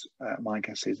 Because my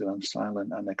guess is they're on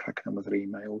silent and they're cracking on with their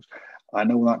emails. I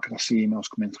know that because I see emails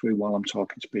coming through while I'm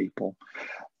talking to people.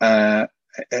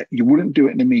 You wouldn't do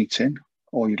it in a meeting,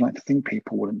 or you'd like to think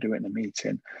people wouldn't do it in a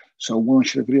meeting. So why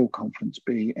should a video conference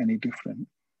be any different?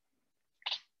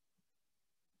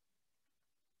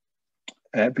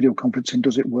 Video conferencing,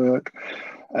 does it work?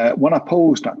 When I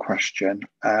posed that question,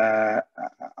 I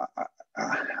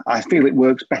feel it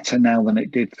works better now than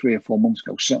it did 3 or 4 months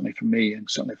ago, certainly for me and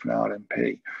certainly for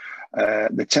RMP.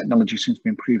 The technology seems to be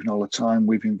improving all the time.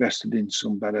 We've invested in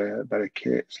some better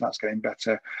kits, so that's getting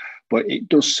better. But it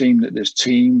does seem that there's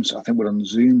teams. I think we're on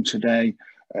Zoom today.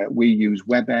 We use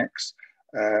WebEx.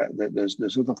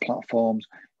 There's other platforms.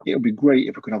 It would be great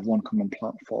if we could have one common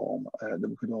platform that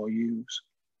we could all use.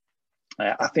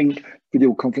 I think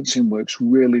video conferencing works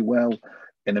really well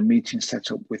in a meeting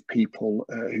setup with people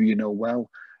who you know well.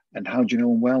 And how do you know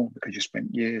them well? Because you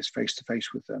spent years face to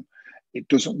face with them. It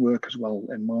doesn't work as well,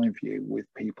 in my view, with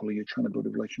people who you're trying to build a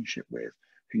relationship with,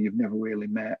 who you've never really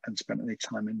met and spent any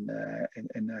time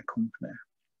in their company.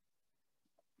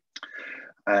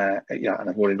 Yeah, and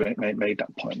I've already made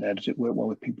that point there. Does it work well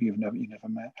with people you never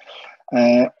met?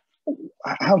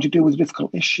 How do you deal with a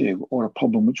difficult issue or a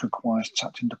problem which requires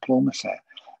tact and diplomacy?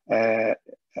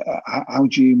 How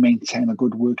do you maintain a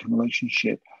good working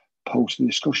relationship post the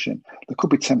discussion? There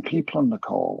could be 10 people on the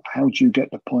call. How do you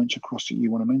get the points across that you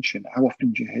want to mention? How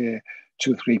often do you hear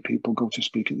 2 or 3 people go to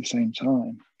speak at the same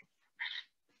time?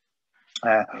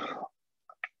 I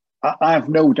have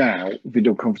no doubt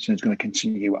video conferencing is going to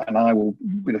continue, and I will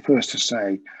be the first to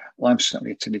say I've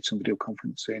certainly attended some video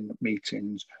conferencing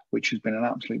meetings, which has been an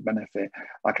absolute benefit.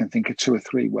 I can think of 2 or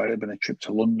 3 where it had been a trip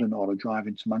to London or a drive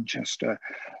into Manchester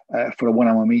for a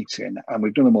 1-hour meeting, and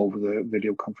we've done them over the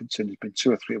video conferencing. There's been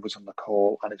 2 or 3 of us on the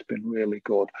call, and it's been really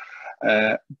good.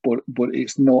 But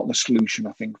it's not the solution,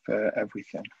 I think, for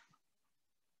everything.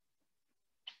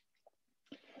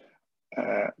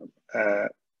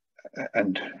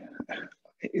 And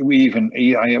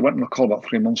I went on a call about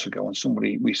 3 months ago, and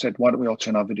we said, why don't we all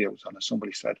turn our videos on? And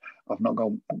somebody said, I've not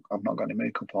got any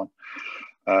makeup on.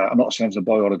 I'm not saying it's a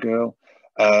boy or a girl,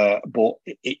 but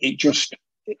it's just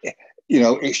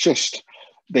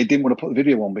they didn't want to put the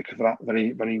video on because of that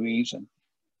very reason.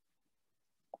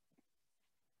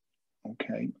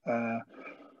 Okay. I'm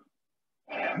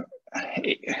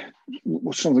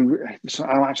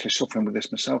actually suffering with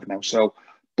this myself now. So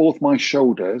both my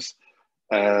shoulders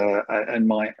and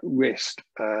my wrist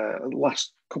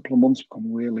last couple of months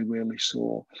become really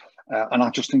sore, and I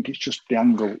just think it's just the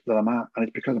angle that I'm at, and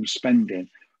it's because I'm spending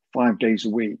 5 days a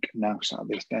week now sat at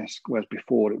this desk, whereas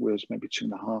before it was maybe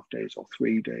 2.5 days or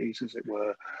 3 days, as it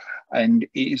were. And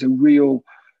it is a real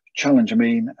challenge. I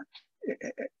mean,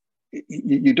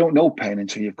 you don't know pain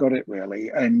until you've got it, really.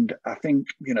 And I think,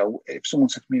 if someone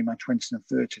said to me in my 20s and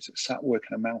 30s that sat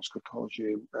working a mouse could cause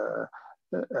you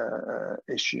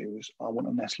issues, I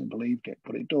wouldn't have necessarily believed it,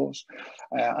 but it does.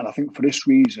 And I think for this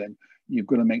reason, you've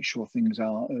got to make sure things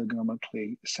are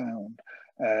ergonomically sound.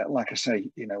 Like I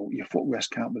say, your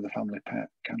footrest can't be the family pet,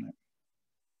 can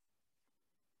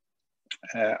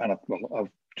it? And I've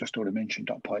just already mentioned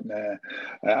that point there,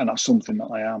 and that's something that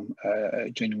I am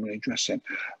genuinely addressing.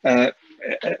 Who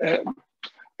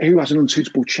has an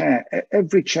unsuitable chair?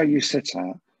 Every chair you sit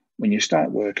at when you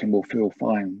start working will feel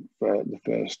fine for the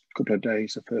first couple of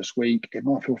days, the first week. It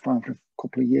might feel fine for a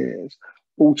couple of years.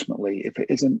 Ultimately, if it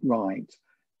isn't right,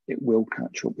 it will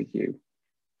catch up with you.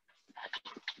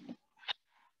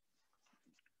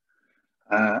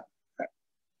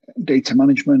 Data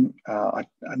management, I'm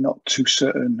not too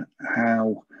certain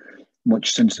how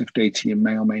much sensitive data you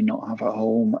may or may not have at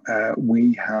home.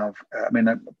 We have,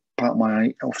 part of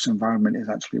my office environment is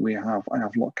actually I have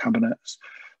a lot of cabinets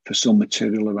for some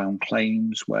material around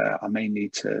claims where I may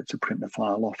need to print the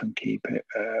file off and keep it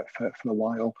for a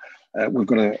while. I've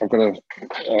got a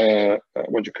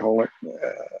what do you call it?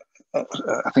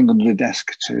 A thing under the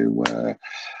desk to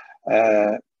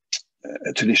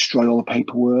destroy all the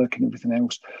paperwork and everything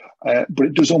else. But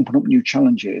it does open up new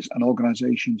challenges, and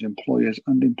organisations, employers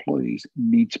and employees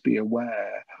need to be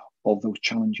aware of those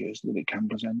challenges that it can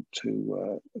present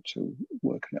to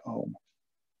working at home.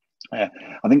 I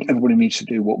think everybody needs to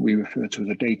do what we refer to as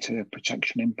a data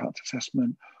protection impact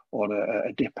assessment, or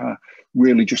a DIPA,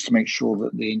 really just to make sure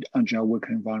that the agile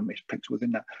working environment is picked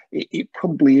within that. It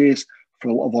probably is for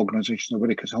a lot of organisations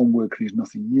already, because home working is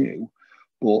nothing new,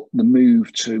 but the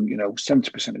move to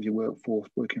 70% of your workforce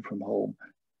working from home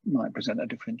might present a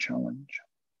different challenge.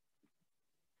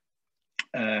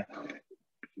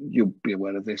 You'll be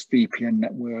aware of this. VPN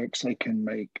networks, they can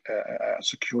make a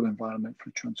secure environment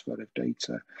for transfer of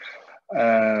data.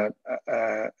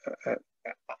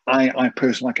 I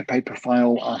personally like a paper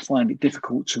file. I find it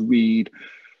difficult to read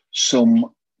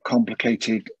some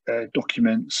complicated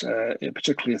documents,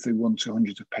 particularly if they run to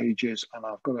hundreds of pages and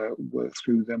I've got to work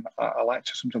through them. I like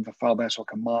to sometimes have a file there so I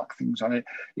can mark things on it.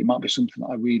 It might be something that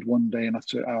I read one day and I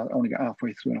only get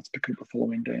halfway through and have to pick up the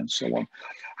following day and so on.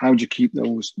 How do you keep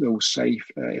those safe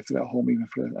if they're at home even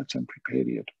for a temporary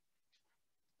period?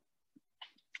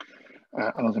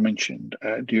 And as I mentioned,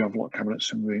 do you have locked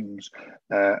cabinets and rooms?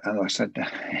 And I said,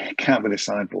 it can't be the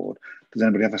sideboard. Does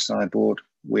anybody have a sideboard?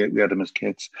 We had them as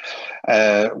kids,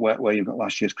 where you've got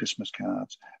last year's Christmas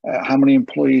cards. How many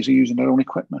employees are using their own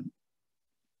equipment?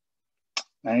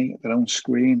 Their own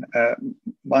screen.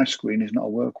 My screen is not a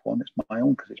work one, it's my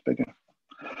own because it's bigger.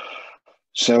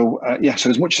 So yeah, so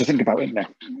there's much to think about in there.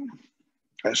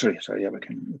 Sorry, yeah, we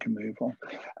can move on.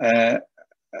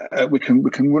 We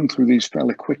can run through these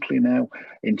fairly quickly now.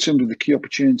 In terms of the key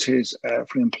opportunities for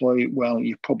an employee, well,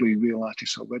 you've probably realised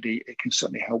this already. It can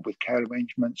certainly help with care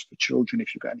arrangements for children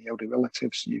if you've got any elderly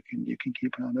relatives. You can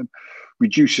keep an eye on them.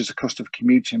 Reduces the cost of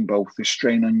commuting, both the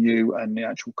strain on you and the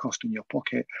actual cost in your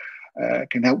pocket.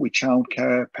 Can help with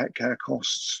childcare, pet care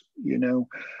costs. You know,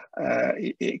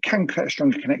 it can create a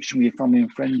stronger connection with your family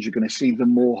and friends. You're going to see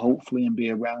them more, hopefully, and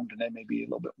be around, and they may be a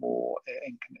little bit more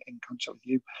in contact with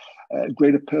you.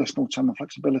 Greater personal time and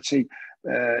flexibility.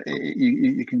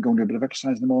 You can go and do a bit of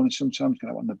exercise in the morning sometimes, get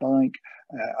out on the bike.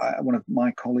 One of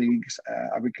my colleagues,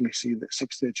 I regularly see that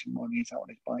 6:30 in the morning he's out on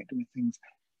his bike doing things.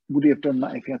 Would he have done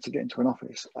that if he had to get into an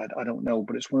office? I don't know,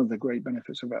 but it's one of the great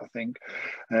benefits of it, I think.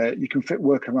 You can fit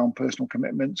work around personal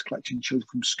commitments, collecting children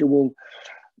from school,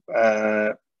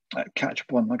 catch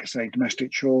up on, like I say,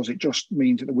 domestic chores. It just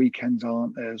means that the weekends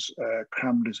aren't as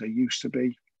crammed as they used to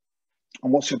be.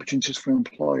 And what's the opportunities for an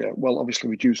employer? Well, obviously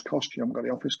reduced costs. You haven't got the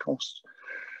office costs.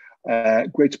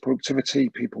 Greater productivity,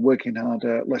 people working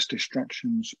harder, less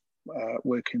distractions,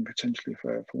 working potentially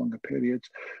for longer periods.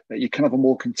 You can have a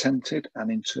more contented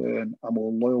and in turn a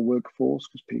more loyal workforce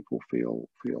because people feel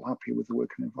happy with the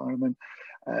working environment.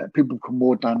 People become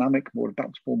more dynamic, more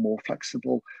adaptable, more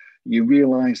flexible. You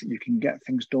realise that you can get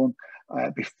things done.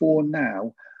 Before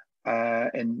now,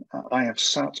 and I have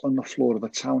sat on the floor of a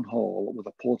town hall with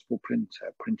a portable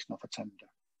printer printing off a tender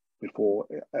before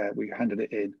we handed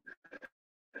it in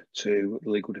to the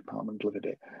legal department, delivered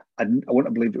it. I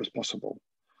wouldn't believe it was possible.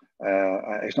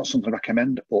 It's not something I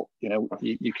recommend, but you know,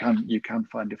 you can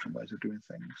find different ways of doing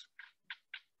things.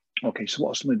 Okay, so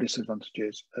what are some of the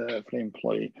disadvantages for the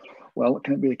employee? Well,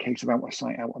 can it be a case of out of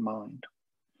sight, out of mind?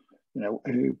 You know,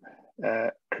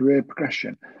 career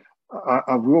progression.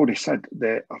 I've already said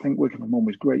that I think working from home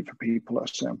is great for people at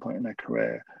a certain point in their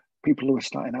career. People who are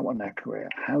starting out in their career,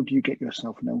 how do you get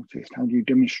yourself noticed? How do you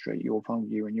demonstrate your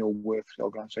value and your worth to the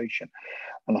organisation?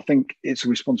 And I think it's a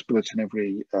responsibility in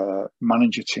every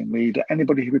manager, team leader,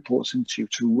 anybody who reports into you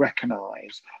to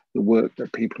recognise the work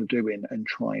that people are doing and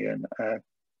try and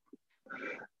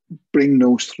bring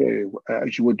those through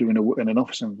as you would do in an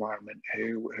office environment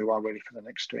who are ready for the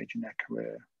next stage in their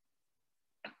career.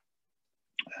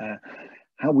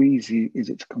 How easy is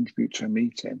it to contribute to a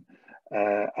meeting?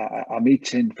 A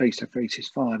meeting face-to-face is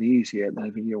far easier than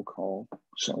a video call,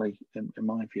 certainly in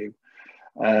my view.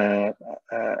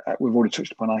 We've already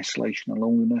touched upon isolation and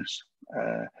loneliness,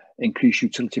 increased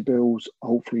utility bills.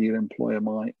 Hopefully your employer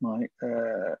might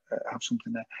have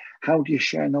something there. How do you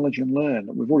share knowledge and learn?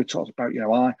 We've already talked about, you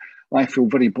know, I feel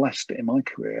very blessed that in my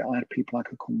career I had people I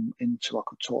could come into, I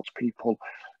could talk to people,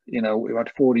 you know, who had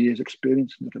 40 years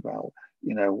experience under the belt,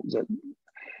 you know, that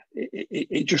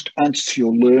it just adds to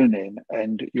your learning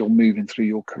and you're moving through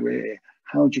your career.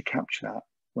 How do you capture that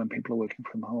when people are working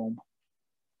from home?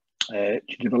 Do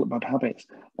you develop bad habits,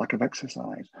 lack of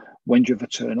exercise? When do you ever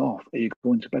turn off? Are you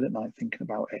going to bed at night thinking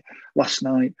about it? Last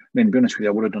night, I mean, to be honest with you,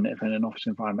 I would have done it if in an office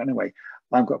environment anyway.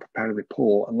 I've got to prepare a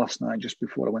report, and last night, just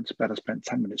before I went to bed, I spent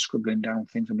 10 minutes scribbling down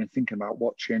things I've been thinking about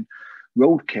watching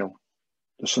Roadkill,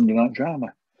 the Sunday night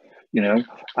drama. You know,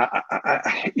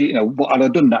 you know, but I'd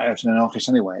have done that in an office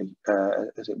anyway,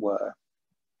 as it were.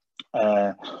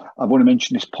 I've already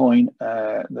mentioned this point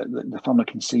that the family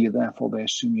can see you, therefore they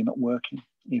assume you're not working,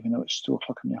 even though it's 2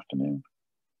 o'clock in the afternoon.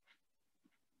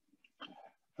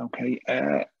 Okay,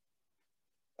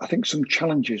 I think some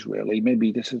challenges really,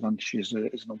 maybe disadvantages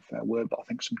is an unfair word, but I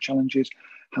think some challenges.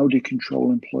 How do you control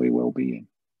employee well-being?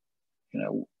 You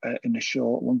know, in the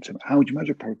short, long term, how do you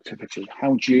measure productivity?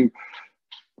 How do you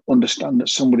understand that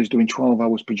somebody's doing 12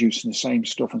 hours producing the same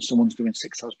stuff and someone's doing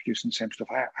 6 hours producing the same stuff?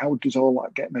 How does all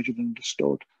that get measured and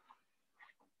understood?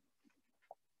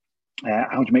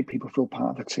 How do you make people feel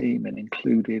part of the team and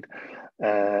included,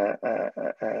 as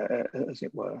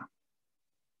it were?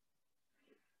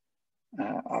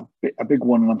 A big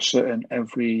one, and I'm certain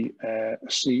every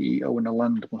CEO in the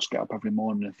land must get up every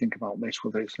morning and think about this,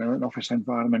 whether it's an office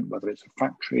environment, whether it's a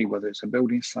factory, whether it's a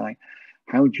building site.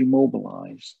 How do you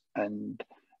mobilise and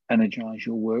energise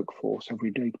your workforce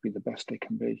every day to be the best they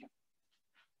can be?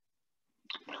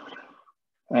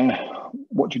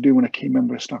 What do you do when a key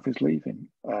member of staff is leaving,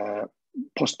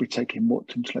 possibly taking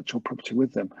what intellectual property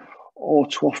with them, all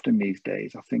too often these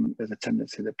days, I think there's a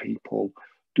tendency that people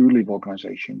do leave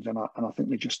organisations, and I think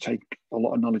they just take a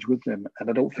lot of knowledge with them. And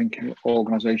I don't think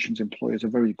organisations, employers are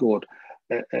very good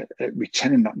at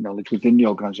retaining that knowledge within the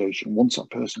organisation. Once that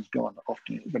person's gone,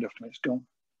 very often it's gone.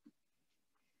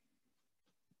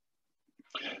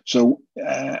 So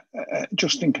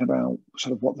just thinking about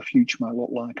sort of what the future might look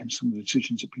like and some of the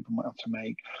decisions that people might have to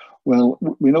make. Well,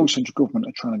 we know central government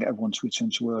are trying to get everyone to return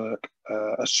to work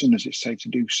as soon as it's safe to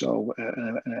do so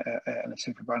in a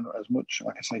safe environment, as much,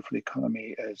 like I say, for the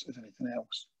economy as anything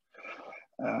else.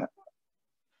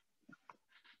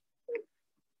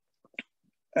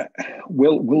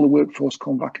 Will the workforce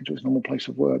come back into its normal place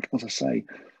of work? As I say,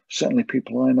 certainly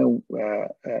people I know,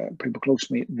 people close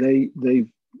to me,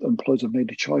 employers have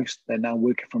made a choice. They're now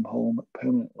working from home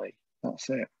permanently. That's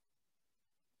it.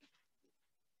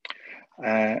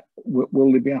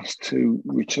 Will they be asked to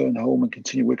return home and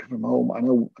continue working from home? I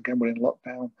know, again, we're in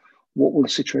lockdown. What will the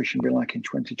situation be like in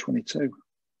 2022?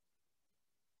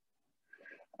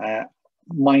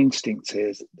 My instinct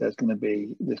is there's going to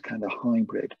be this kind of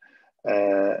hybrid,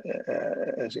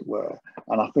 as it were.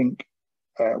 And I think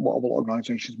what other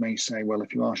organisations may say, well,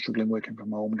 if you are struggling working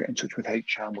from home, get in touch with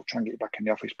HR and we'll try and get you back in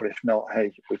the office. But if not,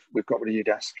 hey, we've got rid of your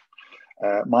desk.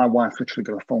 My wife literally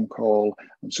got a phone call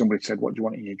and somebody said, what do you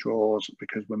want in your drawers?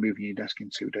 Because we're moving your desk in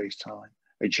 2 days' time.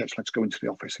 And she actually had to go into the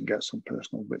office and get some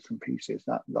personal bits and pieces.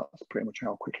 That's pretty much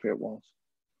how quickly it was.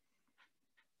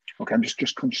 Okay, I'm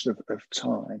just conscious of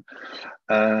time.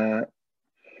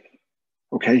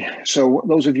 Okay, so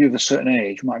those of you of a certain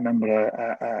age might remember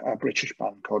a British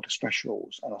band called The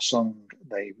Specials and a song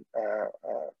they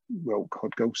wrote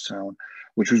called Ghost Town,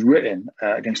 which was written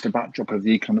against the backdrop of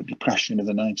the economic depression of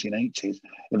the 1980s.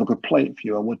 If I could play it for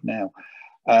you, I would now.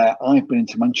 I've been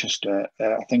into Manchester,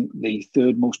 I think the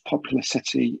 3rd most popular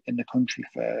city in the country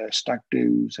for stag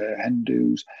do's, hen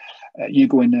do's. You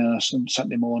go in there some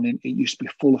Saturday morning, it used to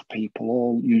be full of people,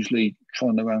 all usually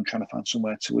trolling around trying to find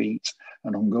somewhere to eat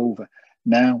and hungover.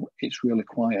 Now it's really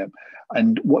quiet.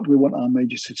 And what do we want our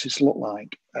major cities to look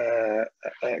like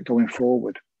going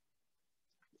forward?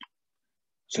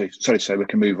 Sorry, we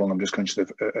can move on. I'm just conscious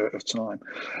of time.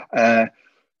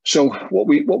 So what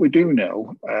we do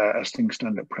know, as things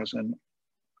stand at present,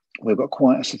 we've got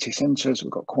quieter city centres, we've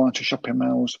got quieter shopping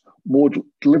malls, more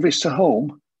deliveries to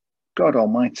home. God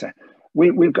almighty.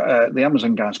 We've got the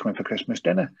Amazon guys coming for Christmas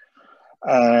dinner.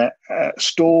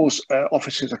 Stores,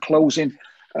 offices are closing.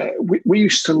 We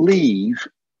used to leave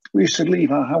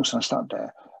our house on a Saturday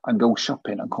and go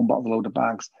shopping and come back with a load of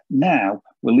bags. Now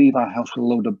we leave our house with a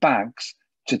load of bags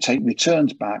to take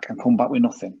returns back and come back with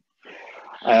nothing.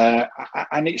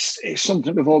 And it's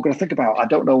something we've all got to think about. I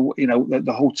don't know,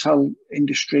 the hotel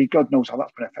industry, God knows how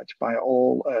that's been affected by it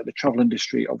all. The travel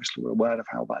industry, obviously, we're aware of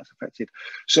how that's affected.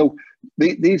 So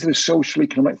these are the social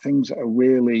economic things that are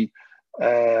really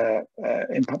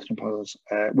impacting upon us.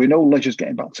 We know leisure's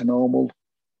getting back to normal.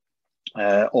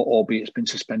 Albeit it's been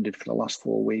suspended for the last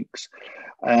 4 weeks.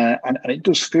 And it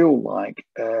does feel like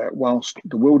whilst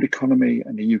the world economy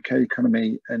and the UK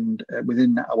economy and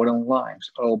within that our own lives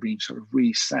are all being sort of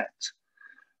reset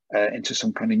into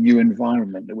some kind of new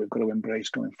environment that we've got to embrace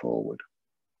going forward.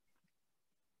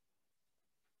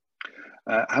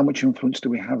 How much influence do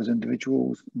we have as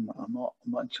individuals? I'm not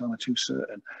entirely too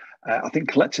certain. I think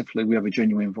collectively we have a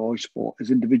genuine voice, but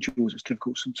as individuals it's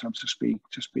difficult sometimes to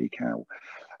speak out.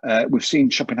 We've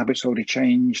seen shopping habits already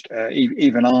changed.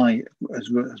 Even I, as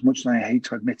much as I hate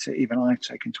to admit it, even I've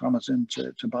taken to Amazon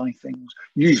to buy things,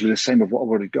 usually the same of what I've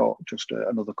already got, just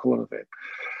another colour of it.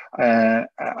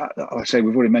 I say I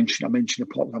mentioned a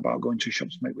plot about going to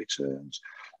shops to make returns.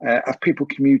 Have people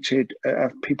commuted?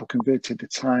 Have people converted the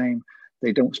time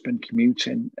they don't spend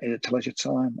commuting to leisure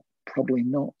time? Probably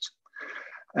not.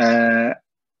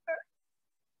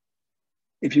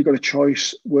 If you've got a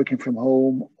choice, working from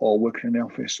home or working in the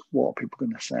office, what are people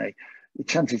going to say? The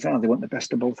chances are they want the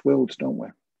best of both worlds, don't we?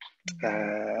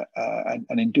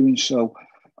 And in doing so,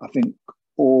 I think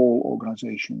all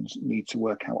organisations need to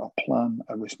work out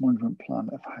a risk management plan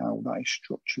of how that is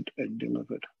structured and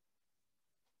delivered.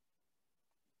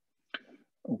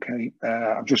 Okay,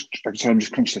 I'm just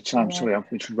conscious of time. Yeah. Sorry, I'm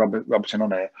just rabbiting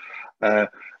on here.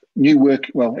 New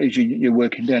work, well, as you're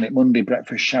working down it, Monday,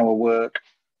 breakfast, shower, work.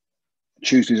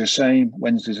 Tuesday's the same,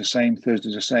 Wednesday's the same,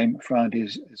 Thursday's the same,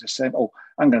 Friday's is the same. Oh,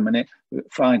 hang on a minute.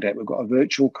 Friday, we've got a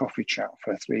virtual coffee chat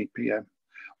for 3 p.m.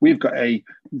 We've got a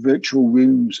virtual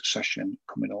rooms session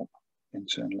coming up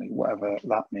internally, whatever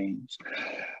that means.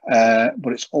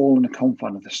 But it's all in the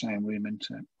confine of the same room, isn't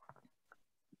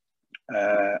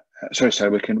it? Sorry,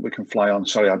 we can fly on.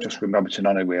 Sorry, I've just been rabbiting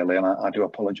on it really, and I do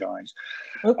apologise.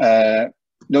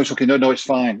 No, it's okay. No, it's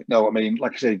fine. No, I mean,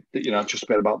 like I said, just a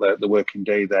bit about the working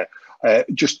day there.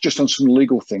 Just on some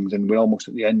legal things, and we're almost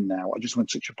at the end now. I just want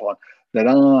to touch upon there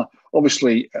are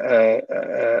obviously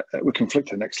we can flick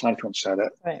to the next slide if you want to say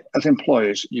that. Right. As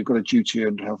employers, you've got a duty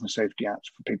under Health and Safety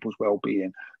Act for people's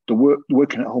well-being. The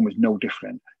working at home is no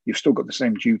different. You've still got the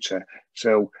same duty.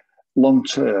 So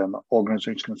long-term,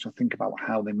 organisations can also think about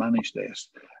how they manage this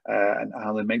and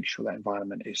how they make sure that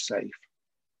environment is safe.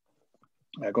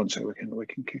 Go on, so we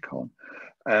can kick on.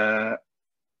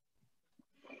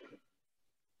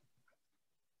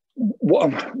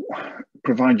 What I've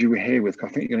provided you here with, I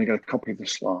think you're going to get a copy of the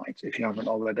slides if you haven't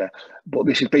already. But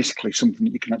this is basically something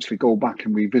that you can actually go back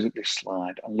and revisit this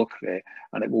slide and look at it,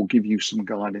 and it will give you some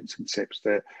guidance and tips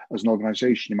that, as an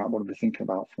organisation, you might want to be thinking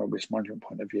about from a risk management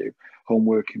point of view, home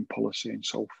working policy, and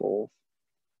so forth.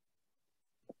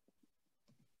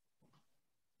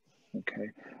 Okay,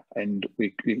 and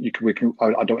we can.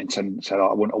 I don't intend to say that.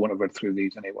 I want to read through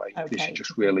these anyway. Okay. This is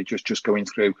just really just going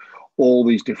through all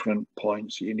these different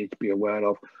points that you need to be aware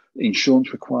of.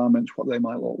 Insurance requirements, what they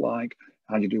might look like,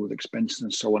 how you deal with expenses,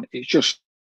 and so on. It's just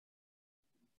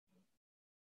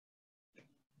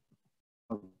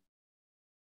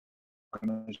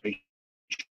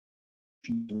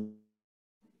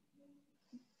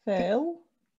Phil,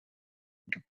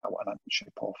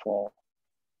 shape or form.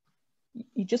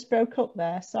 You just broke up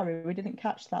there. Sorry, we didn't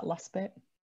catch that last bit.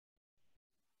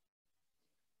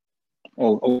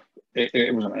 Oh,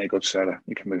 it wasn't any good, Sarah.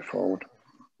 You can move forward.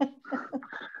 It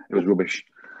was rubbish.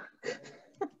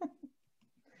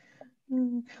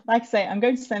 Like I say, I'm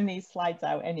going to send these slides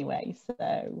out anyway.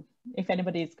 So if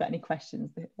anybody's got any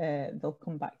questions, they'll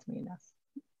come back to me and ask.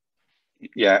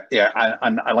 Yeah.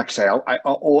 And like I say,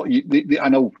 I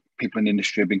know people in the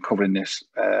industry have been covering this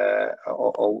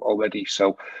already,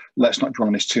 so let's not dwell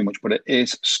on this too much, but it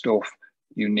is stuff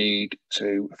you need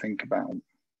to think about.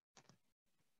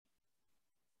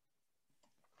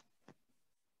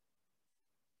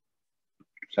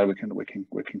 So we can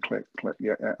click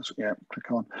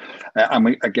click on, and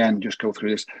we again just go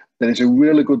through this. There is a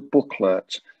really good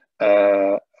booklet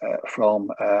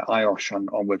from IOSH on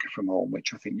working from home,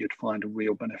 which I think you'd find a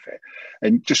real benefit.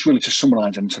 And just really to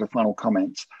summarise and sort of final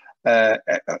comments,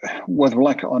 whether we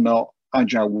like it or not,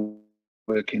 agile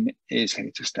working is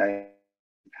here to stay.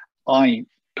 I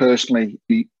personally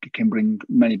can bring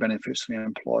many benefits to the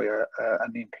employer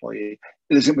and the employee.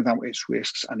 It isn't without its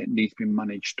risks, and it needs to be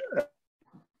managed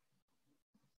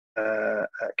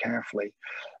carefully.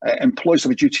 Employees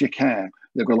have a duty of care.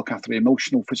 They've got to look after the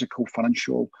emotional, physical,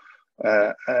 financial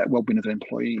well-being of their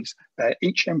employees.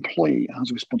 Each employee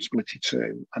has a responsibility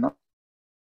too, and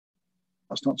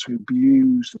that's not to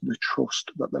abuse the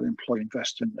trust that their employee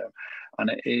invests in them, and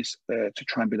it is to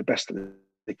try and be the best that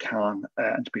they can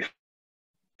and to be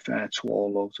fair to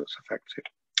all those that's affected.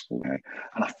 Okay,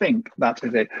 and I think that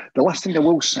is it. The last thing I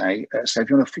will say, so if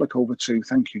you want to flick over to,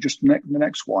 thank you, just the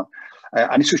next one,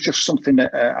 and this was just something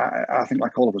that I think,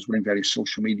 like all of us, we're in various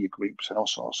social media groups and all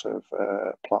sorts of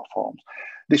platforms.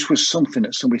 This was something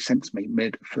that somebody sent to me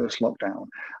mid first lockdown.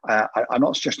 I'm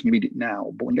not suggesting you read it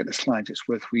now, but when you get the slides, it's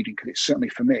worth reading, because it's certainly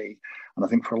for me, and I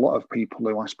think for a lot of people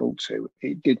who I spoke to,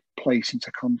 it did place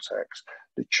into context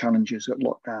the challenges that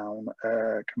lockdown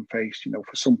can face. You know,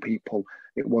 for some people,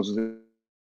 it was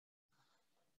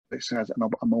it says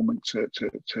a moment to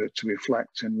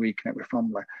reflect and reconnect with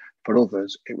family. For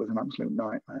others, it was an absolute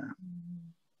nightmare.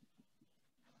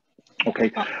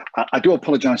 Okay, I do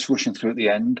apologise for rushing through at the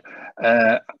end.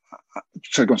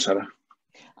 So go on, Sarah.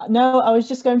 No, I was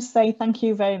just going to say thank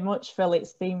you very much, Phil.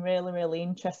 It's been really, really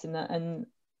interesting, and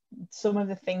some of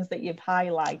the things that you've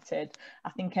highlighted, I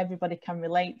think everybody can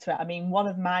relate to it. I mean, one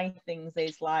of my things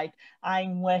is, like,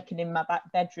 I'm working in my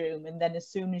back bedroom, and then as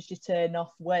soon as you turn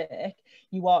off work,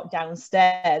 you walk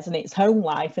downstairs and it's home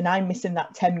life, and I'm missing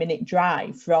that 10-minute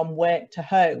drive from work to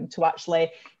home to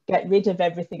actually get rid of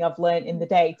everything I've learned in the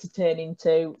day to turn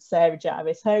into Sarah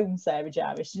Jarvis, home Sarah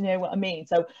Jarvis. You know what I mean?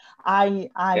 So you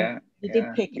have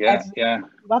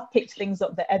picked things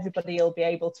up that everybody will be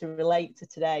able to relate to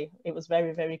today. It was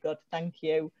very, very good. Thank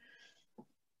you.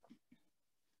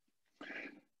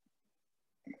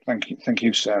 Thank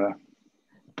you, Sarah.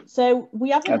 So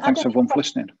we haven't. Thanks everyone for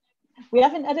listening. We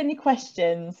haven't had any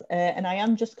questions, and I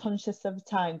am just conscious of the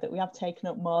time that we have taken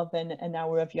up more than an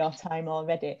hour of your time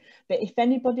already. But if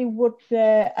anybody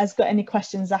has got any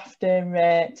questions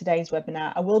after today's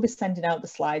webinar, I will be sending out the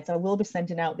slides. I will be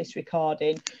sending out this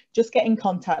recording. Just get in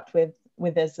contact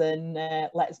with us and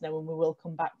let us know, and we will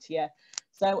come back to you.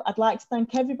 So I'd like to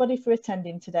thank everybody for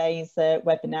attending today's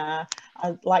webinar.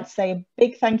 I'd like to say a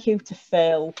big thank you to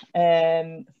Phil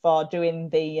for doing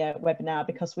the webinar,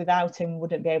 because without him, we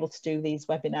wouldn't be able to do these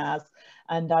webinars.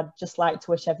 And I'd just like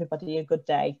to wish everybody a good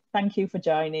day. Thank you for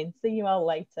joining. See you all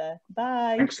later.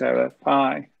 Bye. Thanks, Sarah.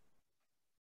 Bye.